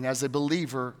suffering. As a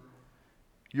believer,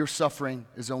 your suffering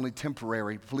is only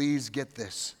temporary. Please get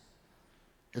this.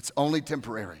 It's only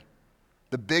temporary.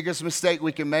 The biggest mistake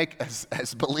we can make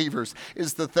as believers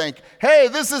is to think, hey,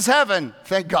 this is heaven.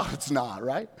 Thank God it's not,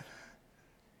 right?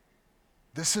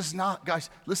 This is not,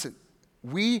 guys, listen,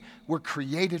 we were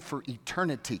created for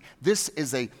eternity. This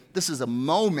is a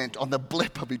moment on the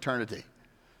blip of eternity.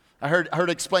 I heard it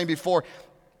explained before,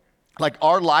 like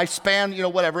our lifespan,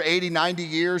 80, 90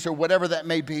 years or whatever that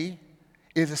may be,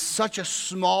 it is such a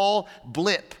small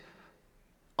blip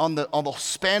on the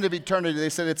span of eternity. They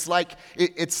said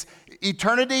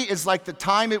eternity is like the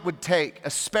time it would take a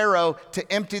sparrow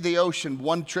to empty the ocean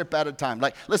one trip at a time.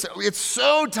 Like, listen, it's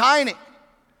so tiny,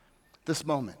 this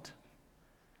moment.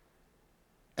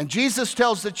 And Jesus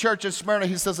tells the church at Smyrna,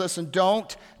 He says, listen,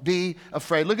 don't be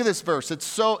afraid. Look at this verse.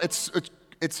 It's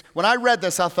when I read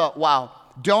this, I thought, wow.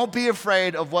 Don't be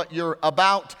afraid of what you're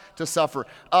about to suffer.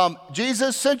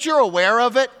 Jesus, since you're aware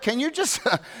of it, can you just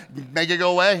make it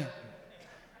go away?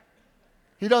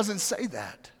 He doesn't say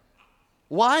that.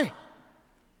 Why?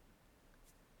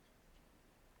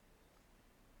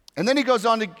 And then He goes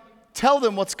on to tell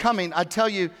them what's coming. I tell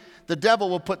you, the devil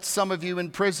will put some of you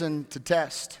in prison to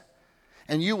test,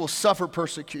 and you will suffer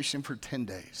persecution for 10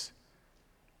 days.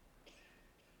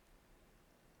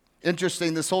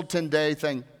 Interesting, this whole 10-day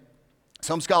thing.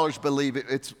 Some scholars believe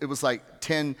it was like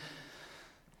 10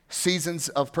 seasons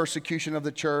of persecution of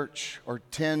the church, or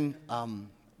 10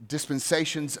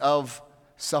 dispensations of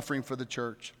suffering for the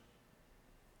church.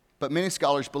 but many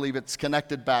scholars believe it's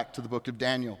connected back to the book of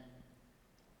Daniel.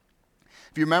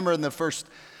 If you remember in the first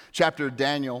chapter of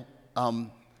Daniel,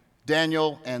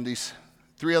 Daniel and these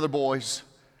 3 other boys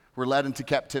were led into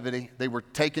captivity. They were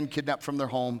kidnapped from their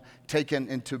home, taken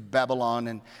into Babylon,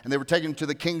 and they were taken to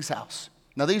the king's house.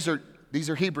 Now these are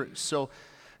Hebrews, so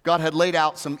God had laid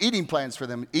out some eating plans for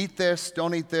them. Eat this,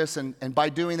 don't eat this, and by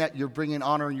doing that, you're bringing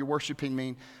honor and you're worshiping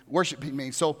me.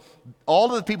 So all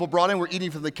of the people brought in were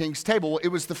eating from the king's table. It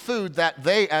was the food that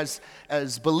they, as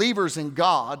believers in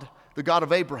God, the God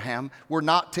of Abraham, were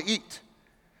not to eat.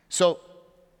 So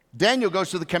Daniel goes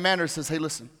to the commander and says, hey,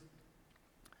 listen,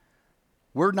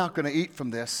 we're not going to eat from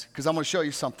this because I'm going to show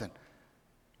you something.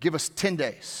 Give us 10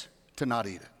 days to not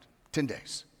eat it. 10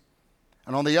 days.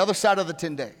 And on the other side of the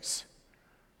 10 days,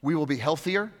 we will be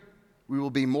healthier. We will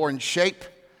be more in shape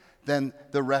than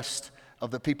the rest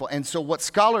of the people. And so what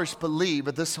scholars believe,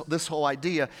 but this whole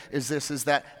idea is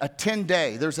that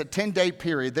there's a 10-day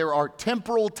period. There are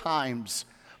temporal times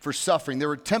for suffering. There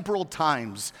are temporal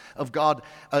times of God,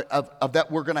 of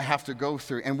that we're going to have to go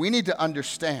through. And we need to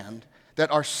understand that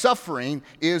our suffering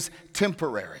is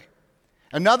temporary.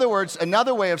 In other words,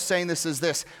 another way of saying this is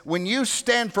this: when you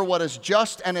stand for what is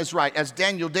just and is right, as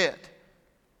Daniel did,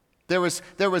 there was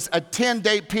a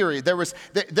 10-day period. There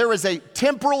was a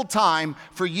temporal time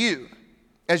for you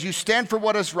as you stand for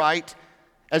what is right.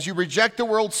 As you reject the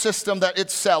world system that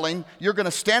it's selling, you're going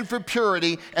to stand for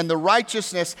purity and the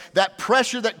righteousness. That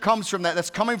pressure that comes from that's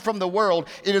coming from the world,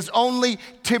 it is only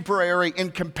temporary in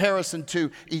comparison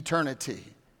to eternity.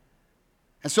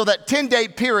 And so that 10-day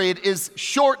period is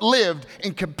short-lived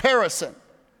in comparison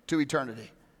to eternity.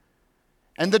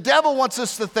 And the devil wants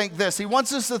us to think this. He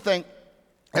wants us to think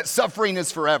that suffering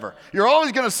is forever. You're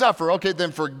always going to suffer. Okay,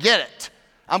 then forget it.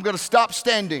 I'm going to stop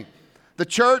standing. The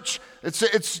church,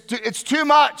 it's too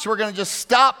much. We're going to just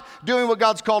stop doing what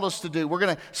God's called us to do. We're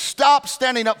going to stop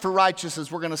standing up for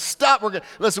righteousness. We're going to stop.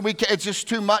 Listen, it's just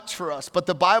too much for us. But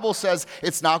the Bible says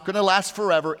it's not going to last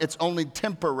forever. It's only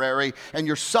temporary, and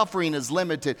your suffering is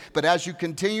limited. But as you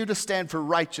continue to stand for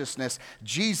righteousness,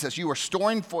 Jesus, you are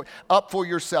storing up for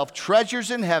yourself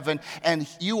treasures in heaven, and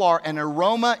you are an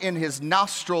aroma in his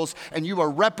nostrils, and you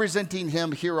are representing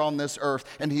him here on this earth.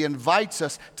 And he invites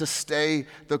us to stay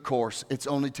the course. It's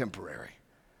only temporary.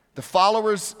 The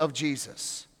followers of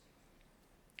Jesus,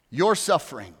 your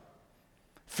suffering,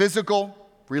 physical,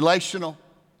 relational,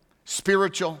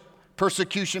 spiritual,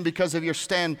 persecution because of your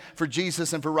stand for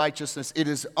Jesus and for righteousness, it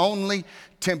is only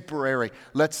temporary.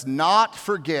 Let's not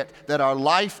forget that our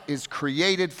life is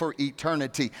created for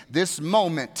eternity. This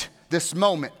moment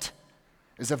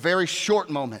is a very short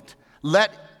moment.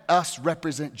 Let us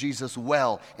represent Jesus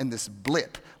well in this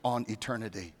blip on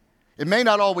eternity. It may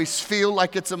not always feel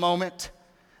like it's a moment.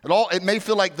 It may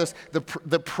feel like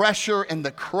the pressure and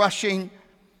the crushing.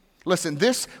 Listen,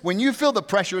 when you feel the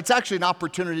pressure, it's actually an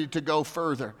opportunity to go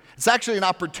further. It's actually an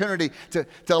opportunity to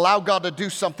allow God to do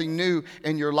something new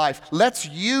in your life. Let's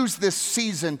use this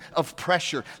season of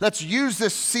pressure. Let's use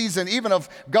this season even of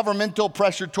governmental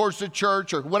pressure towards the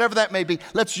church or whatever that may be.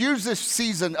 Let's use this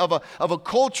season of a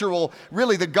cultural,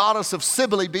 really the goddess of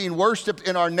Cybele being worshiped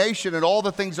in our nation and all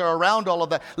the things that are around all of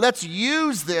that. Let's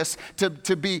use this to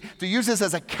use this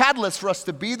as a catalyst for us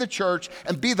to be the church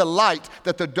and be the light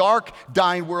that the dark,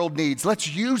 dying world needs. Let's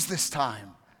use this time.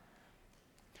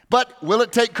 But will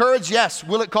it take courage? Yes.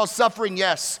 Will it cause suffering?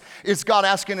 Yes. Is God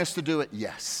asking us to do it?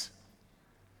 Yes.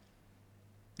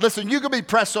 Listen, you can be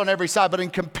pressed on every side, but in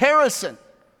comparison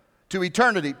to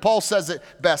eternity, Paul says it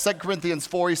best. 2 Corinthians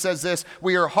 4, he says this: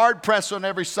 we are hard pressed on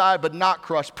every side, but not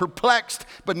crushed, perplexed,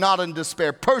 but not in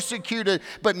despair, persecuted,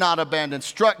 but not abandoned,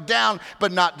 struck down,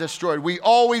 but not destroyed. We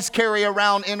always carry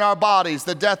around in our bodies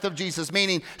the death of Jesus,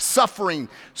 meaning suffering,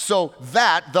 so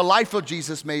that the life of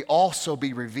Jesus may also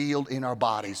be revealed in our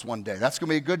bodies one day. That's going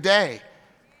to be a good day.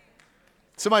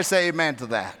 Somebody say amen to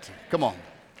that. Come on.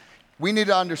 We need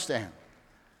to understand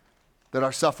that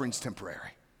our suffering's temporary.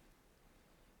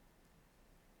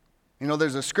 You know,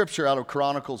 there's a scripture out of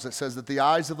Chronicles that says that the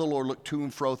eyes of the Lord look to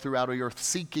and fro throughout the earth,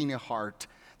 seeking a heart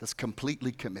that's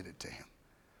completely committed to him.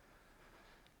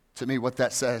 To me, what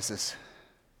that says is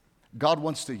God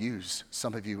wants to use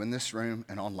some of you in this room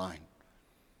and online.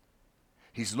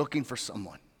 He's looking for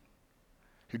someone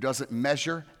who doesn't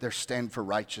measure their stand for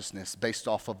righteousness based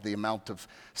off of the amount of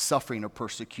suffering or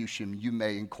persecution you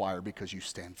may inquire because you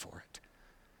stand for it.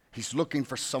 He's looking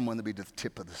for someone to be the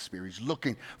tip of the spear. He's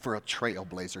looking for a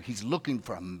trailblazer. He's looking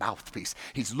for a mouthpiece.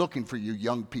 He's looking for you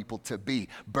young people to be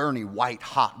burning white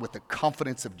hot with the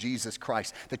confidence of Jesus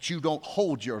Christ, that you don't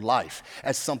hold your life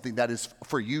as something that is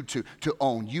for you to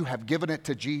own. You have given it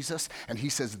to Jesus, and he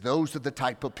says, those are the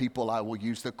type of people I will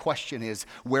use. The question is,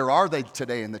 where are they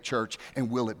today in the church,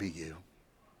 and will it be you?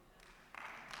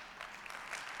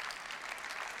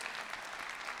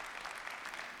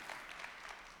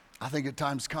 I think a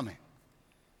time's coming.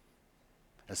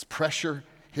 As pressure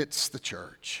hits the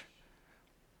church,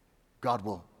 God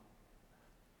will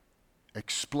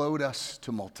explode us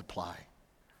to multiply,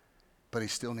 but he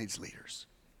still needs leaders.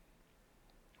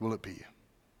 Will it be you?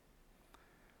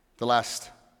 The last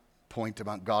point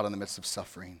about God in the midst of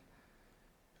suffering.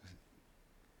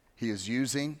 He is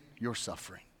using your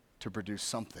suffering to produce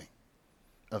something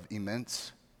of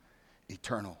immense,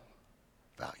 eternal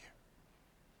value.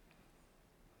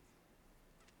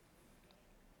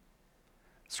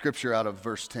 Scripture out of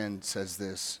verse 10 says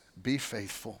this, be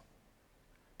faithful,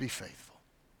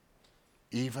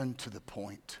 even to the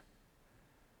point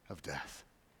of death.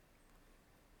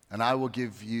 And I will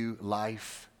give you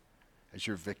life as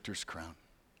your victor's crown.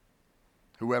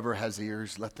 Whoever has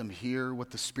ears, let them hear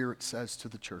what the Spirit says to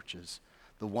the churches.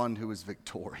 The one who is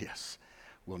victorious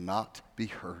will not be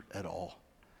hurt at all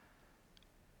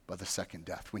by the second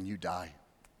death. When you die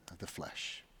of the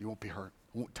flesh, you won't be hurt,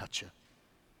 it won't touch you.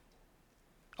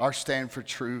 Our stand for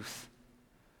truth,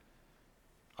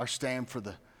 our stand for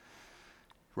the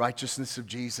righteousness of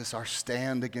Jesus, our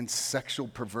stand against sexual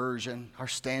perversion, our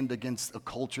stand against a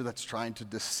culture that's trying to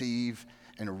deceive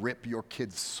and rip your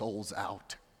kids' souls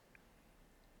out.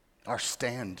 Our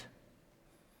stand.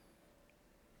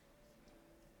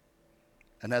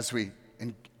 And as we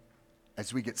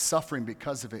get suffering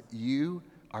because of it, you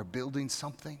are building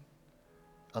something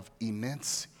of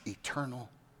immense, eternal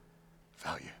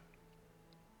value.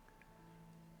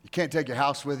 You can't take your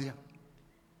house with you.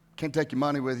 Can't take your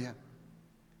money with you.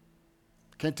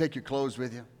 Can't take your clothes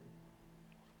with you.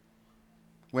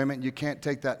 Women, you can't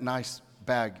take that nice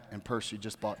bag and purse you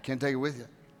just bought. Can't take it with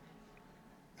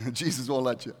you. Jesus won't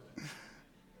let you.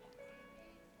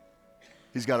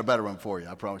 He's got a better one for you,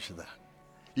 I promise you that.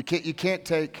 You can't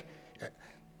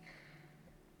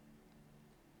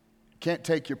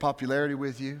take your popularity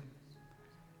with you.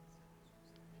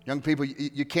 Young people,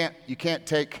 you can't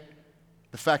take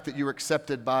the fact that you were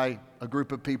accepted by a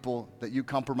group of people, that you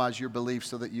compromise your beliefs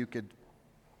so that you could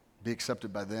be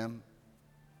accepted by them.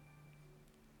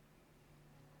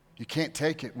 You can't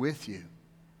take it with you.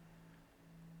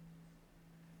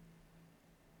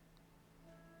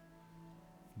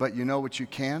 But you know what you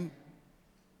can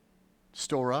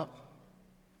store up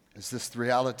is this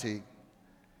reality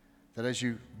that as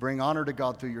you bring honor to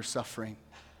God through your suffering,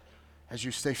 as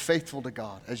you stay faithful to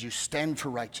God, as you stand for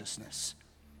righteousness,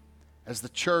 as the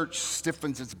church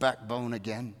stiffens its backbone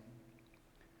again,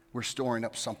 we're storing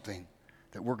up something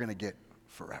that we're going to get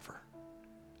forever.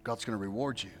 God's going to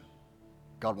reward you.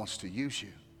 God wants to use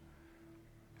you.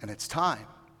 And it's time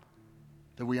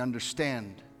that we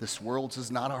understand this world is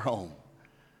not our home.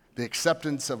 The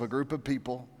acceptance of a group of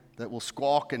people that will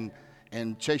squawk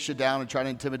and chase you down and try to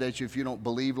intimidate you if you don't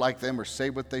believe like them or say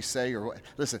what they say.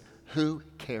 Listen, who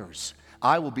cares?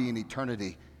 I will be in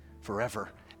eternity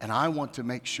forever. And I want to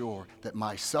make sure that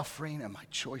my suffering and my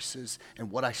choices and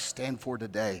what I stand for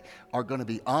today are going to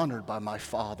be honored by my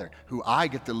Father, who I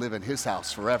get to live in his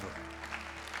house forever.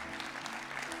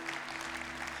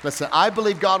 Listen, I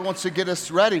believe God wants to get us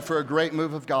ready for a great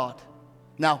move of God.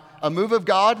 Now, a move of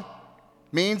God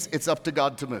means it's up to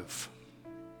God to move.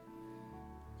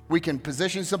 We can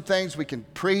position some things, we can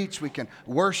preach, we can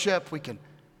worship, we can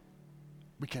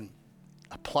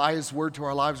apply his word to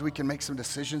our lives. We can make some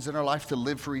decisions in our life to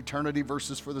live for eternity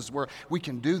versus for this world. We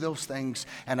can do those things.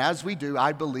 And as we do,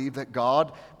 I believe that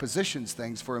God positions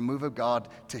things for a move of God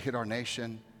to hit our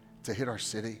nation, to hit our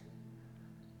city.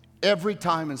 Every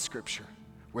time in Scripture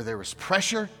where there was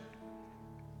pressure,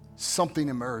 something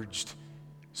emerged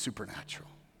supernatural.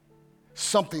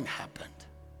 Something happened.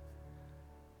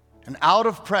 And out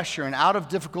of pressure and out of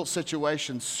difficult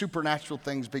situations, supernatural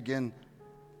things begin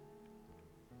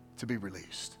to be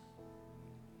released.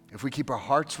 If we keep our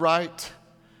hearts right,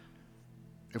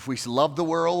 if we love the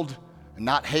world and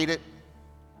not hate it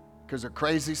because they're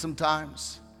crazy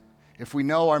sometimes, if we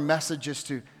know our message is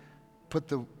to put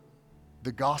the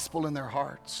gospel in their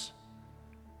hearts,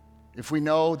 if we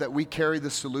know that we carry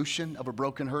the solution of a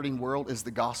broken, hurting world is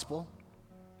the gospel.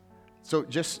 So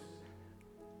just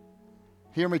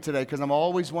hear me today, because I'm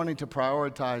always wanting to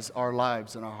prioritize our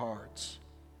lives and our hearts.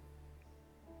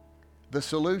 The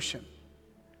solution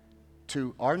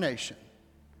to our nation,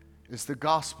 is the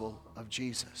gospel of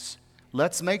Jesus.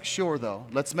 Let's make sure, though,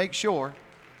 let's make sure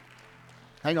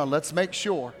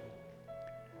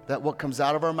that what comes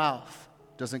out of our mouth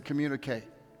doesn't communicate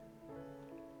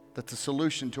that the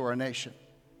solution to our nation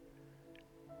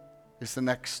is the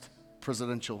next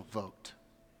presidential vote.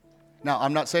 Now,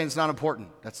 I'm not saying it's not important.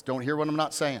 Don't hear what I'm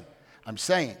not saying. I'm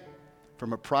saying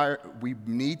we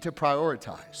need to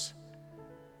prioritize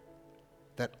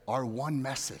that our one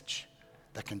message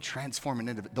that can transform an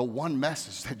individual, the one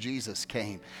message that Jesus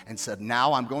came and said,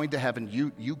 now I'm going to heaven,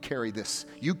 you carry this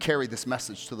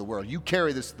message to the world. You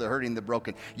carry this to the hurting, the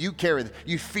broken. You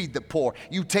feed the poor.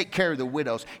 You take care of the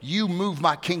widows. You move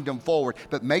my kingdom forward,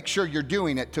 but make sure you're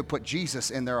doing it to put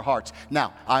Jesus in their hearts.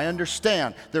 Now, I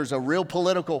understand there's a real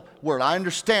political world. I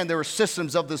understand there are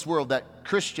systems of this world that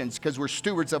Christians, because we're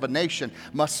stewards of a nation,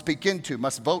 must speak into,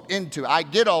 must vote into. I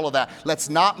get all of that. Let's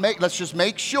just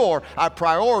make sure our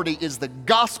priority is the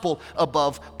gospel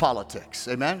above politics.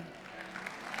 Amen?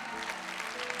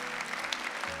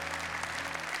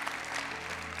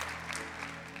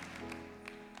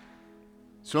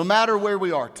 So no matter where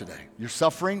we are today, you're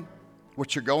suffering,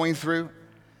 what you're going through,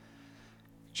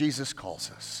 Jesus calls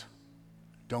us.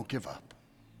 Don't give up.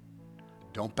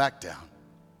 Don't back down.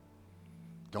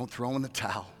 Don't throw in the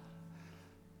towel.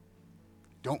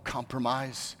 Don't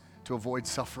compromise to avoid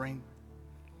suffering.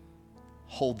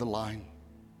 Hold the line.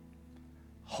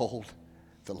 Hold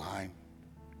the line.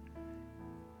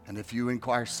 And if you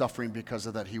inquire suffering because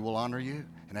of that, he will honor you.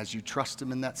 And as you trust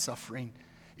him in that suffering,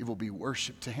 it will be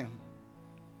worship to him.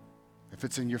 If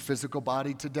it's in your physical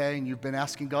body today and you've been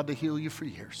asking God to heal you for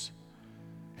years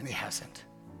and he hasn't,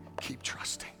 keep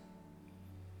trusting.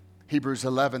 Hebrews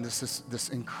 11, this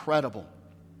incredible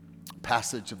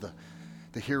passage of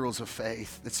the heroes of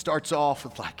faith. It starts off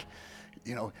with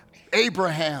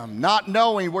Abraham, not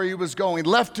knowing where he was going,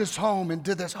 left his home and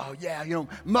did this. Oh yeah,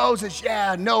 Moses,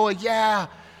 yeah, Noah, yeah.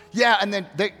 And then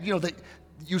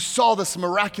you saw this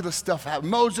miraculous stuff happen.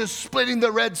 Moses splitting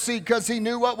the Red Sea because he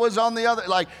knew what was on the other.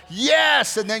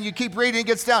 Yes. And then you keep reading, it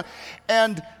gets down.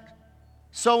 And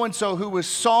so-and-so who was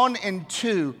sawn in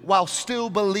two while still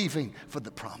believing for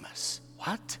the promise.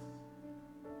 What?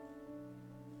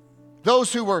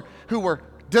 Those who were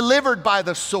delivered by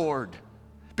the sword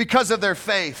because of their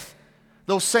faith,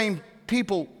 those same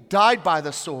people died by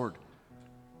the sword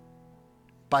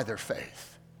by their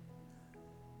faith.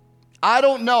 I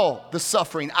don't know the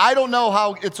suffering. I don't know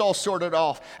how it's all sorted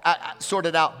out.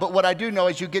 But what I do know,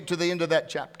 as you get to the end of that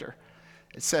chapter,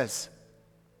 it says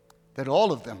that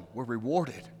all of them were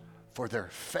rewarded for their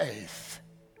faith.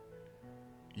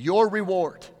 Your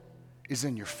reward is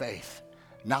in your faith,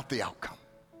 not the outcome.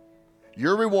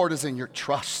 Your reward is in your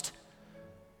trust.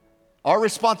 Our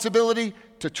responsibility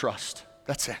to trust.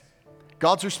 That's it.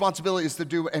 God's responsibility is to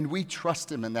do, and we trust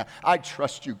him in that. I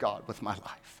trust you, God, with my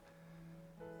life.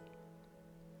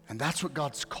 And that's what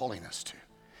God's calling us to.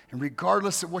 And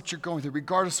regardless of what you're going through,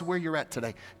 regardless of where you're at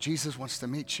today, Jesus wants to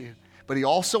meet you. But he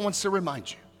also wants to remind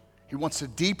you. He wants to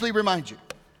deeply remind you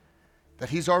that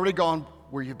he's already gone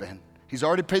where you've been. He's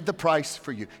already paid the price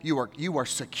for you. You are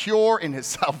secure in his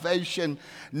salvation.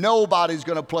 Nobody's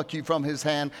going to pluck you from his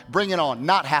hand. Bring it on.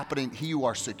 Not happening. You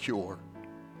are secure.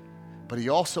 But he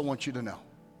also wants you to know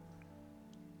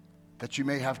that you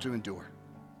may have to endure.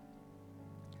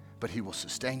 But he will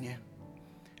sustain you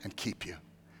and keep you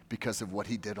because of what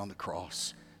he did on the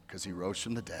cross, because he rose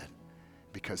from the dead,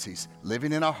 because he's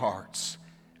living in our hearts,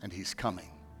 and he's coming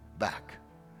back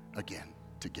again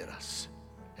to get us.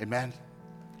 Amen.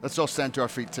 Let's all stand to our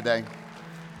feet today.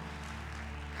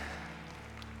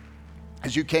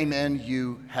 As you came in,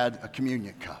 you had a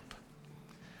communion cup.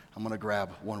 I'm going to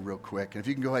grab one real quick. And if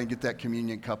you can go ahead and get that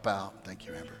communion cup out. Thank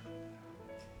you, Amber.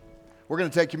 We're going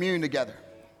to take communion together,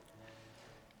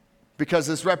 because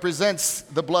this represents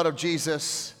the blood of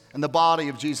Jesus and the body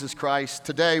of Jesus Christ.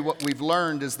 Today, what we've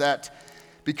learned is that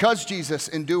because Jesus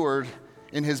endured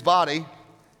in his body,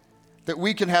 that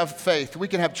we can have faith, we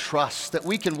can have trust, that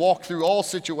we can walk through all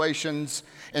situations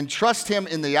and trust him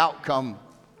in the outcome,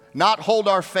 not hold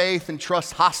our faith and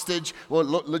trust hostage. Well,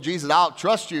 look, Jesus, I'll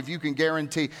trust you if you can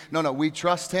guarantee. No, we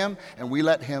trust him and we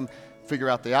let him figure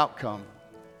out the outcome.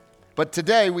 But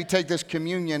today we take this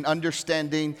communion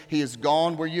understanding he has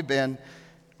gone where you've been.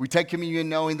 We take communion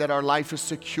knowing that our life is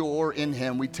secure in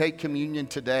him. We take communion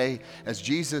today, as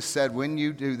Jesus said, when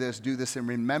you do this in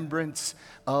remembrance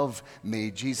of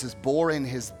me. Jesus bore in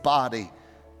his body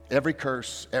every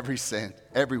curse, every sin,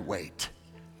 every weight.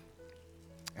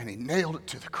 And he nailed it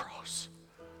to the cross.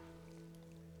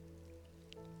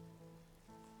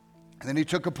 And then he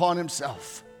took upon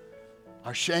himself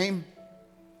our shame.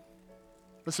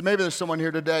 Listen, maybe there's someone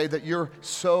here today that you're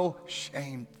so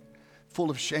shamed full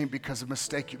of shame because of a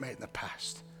mistake you made in the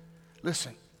past.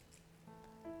 Listen,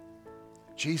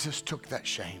 Jesus took that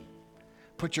shame.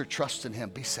 Put your trust in him.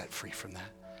 Be set free from that.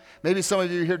 Maybe some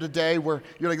of you are here today where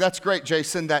you're like, that's great,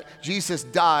 Jason, that Jesus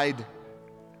died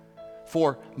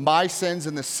for my sins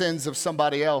and the sins of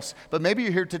somebody else. But maybe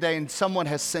you're here today and someone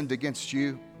has sinned against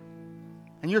you.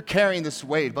 And you're carrying this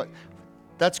weight, but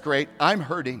that's great. I'm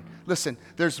hurting. Listen,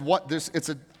 it's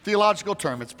a theological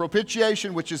term. It's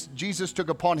propitiation, which is Jesus took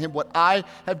upon him what I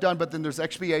have done, but then there's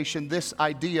expiation, this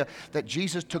idea that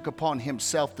Jesus took upon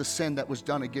himself the sin that was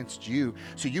done against you,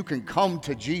 so you can come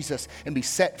to Jesus and be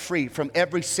set free from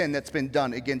every sin that's been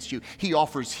done against you. He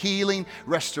offers healing,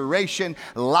 restoration,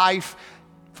 life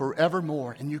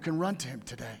forevermore, and you can run to him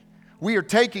today. We are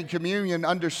taking communion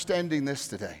understanding this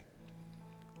today,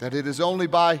 that it is only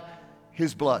by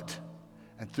his blood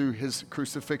and through his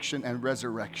crucifixion and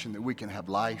resurrection that we can have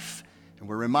life. And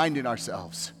we're reminding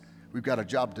ourselves we've got a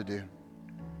job to do.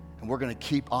 And we're going to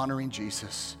keep honoring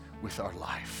Jesus with our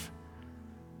life.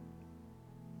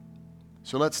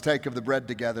 So let's take of the bread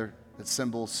together that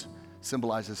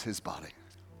symbolizes his body.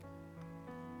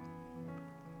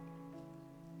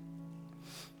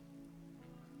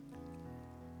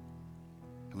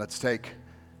 And let's take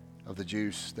of the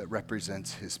juice that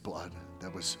represents his blood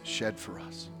that was shed for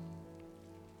us.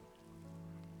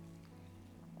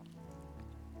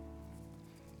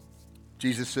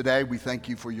 Jesus, today we thank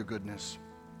you for your goodness.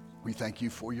 We thank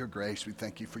you for your grace. We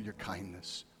thank you for your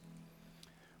kindness.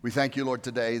 We thank you, Lord,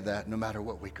 today that no matter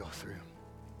what we go through,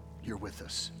 you're with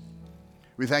us.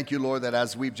 We thank you, Lord, that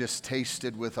as we've just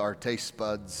tasted with our taste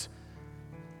buds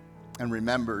and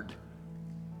remembered,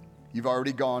 you've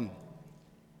already gone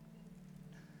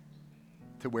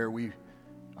to where we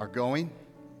are going,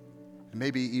 and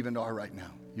maybe even are right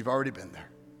now. You've already been there,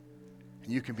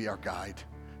 and you can be our guide.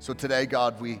 So today,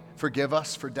 God, we forgive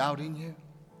us for doubting you.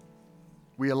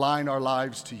 We align our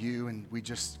lives to you, and we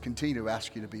just continue to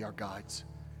ask you to be our guides.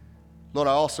 Lord,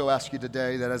 I also ask you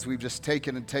today that as we've just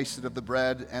taken and tasted of the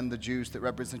bread and the juice that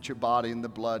represent your body and the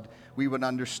blood, we would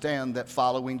understand that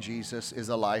following Jesus is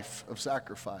a life of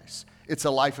sacrifice. It's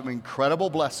a life of incredible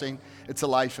blessing. It's a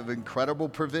life of incredible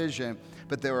provision,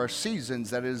 but there are seasons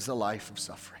that it is a life of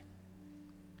suffering.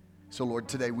 So, Lord,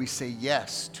 today we say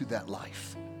yes to that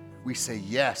life. We say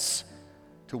yes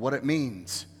to what it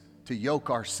means to yoke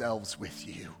ourselves with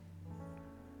you.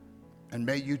 And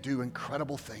may you do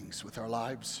incredible things with our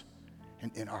lives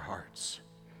and in our hearts.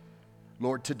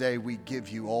 Lord, today we give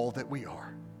you all that we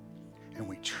are, and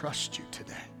we trust you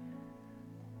today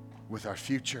with our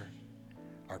future,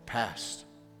 our past,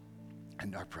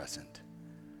 and our present.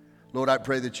 Lord, I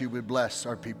pray that you would bless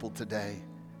our people today,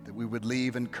 that we would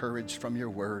leave encouraged from your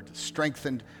word,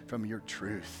 strengthened from your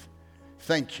truth.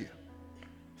 Thank you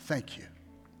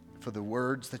for the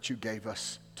words that you gave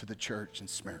us to the church in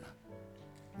Smyrna.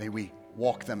 May we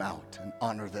walk them out and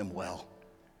honor them well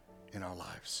in our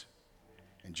lives.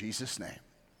 In Jesus' name,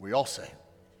 we all say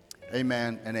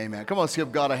amen and amen. Come on, let's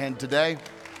give God a hand today.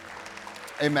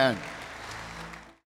 Amen.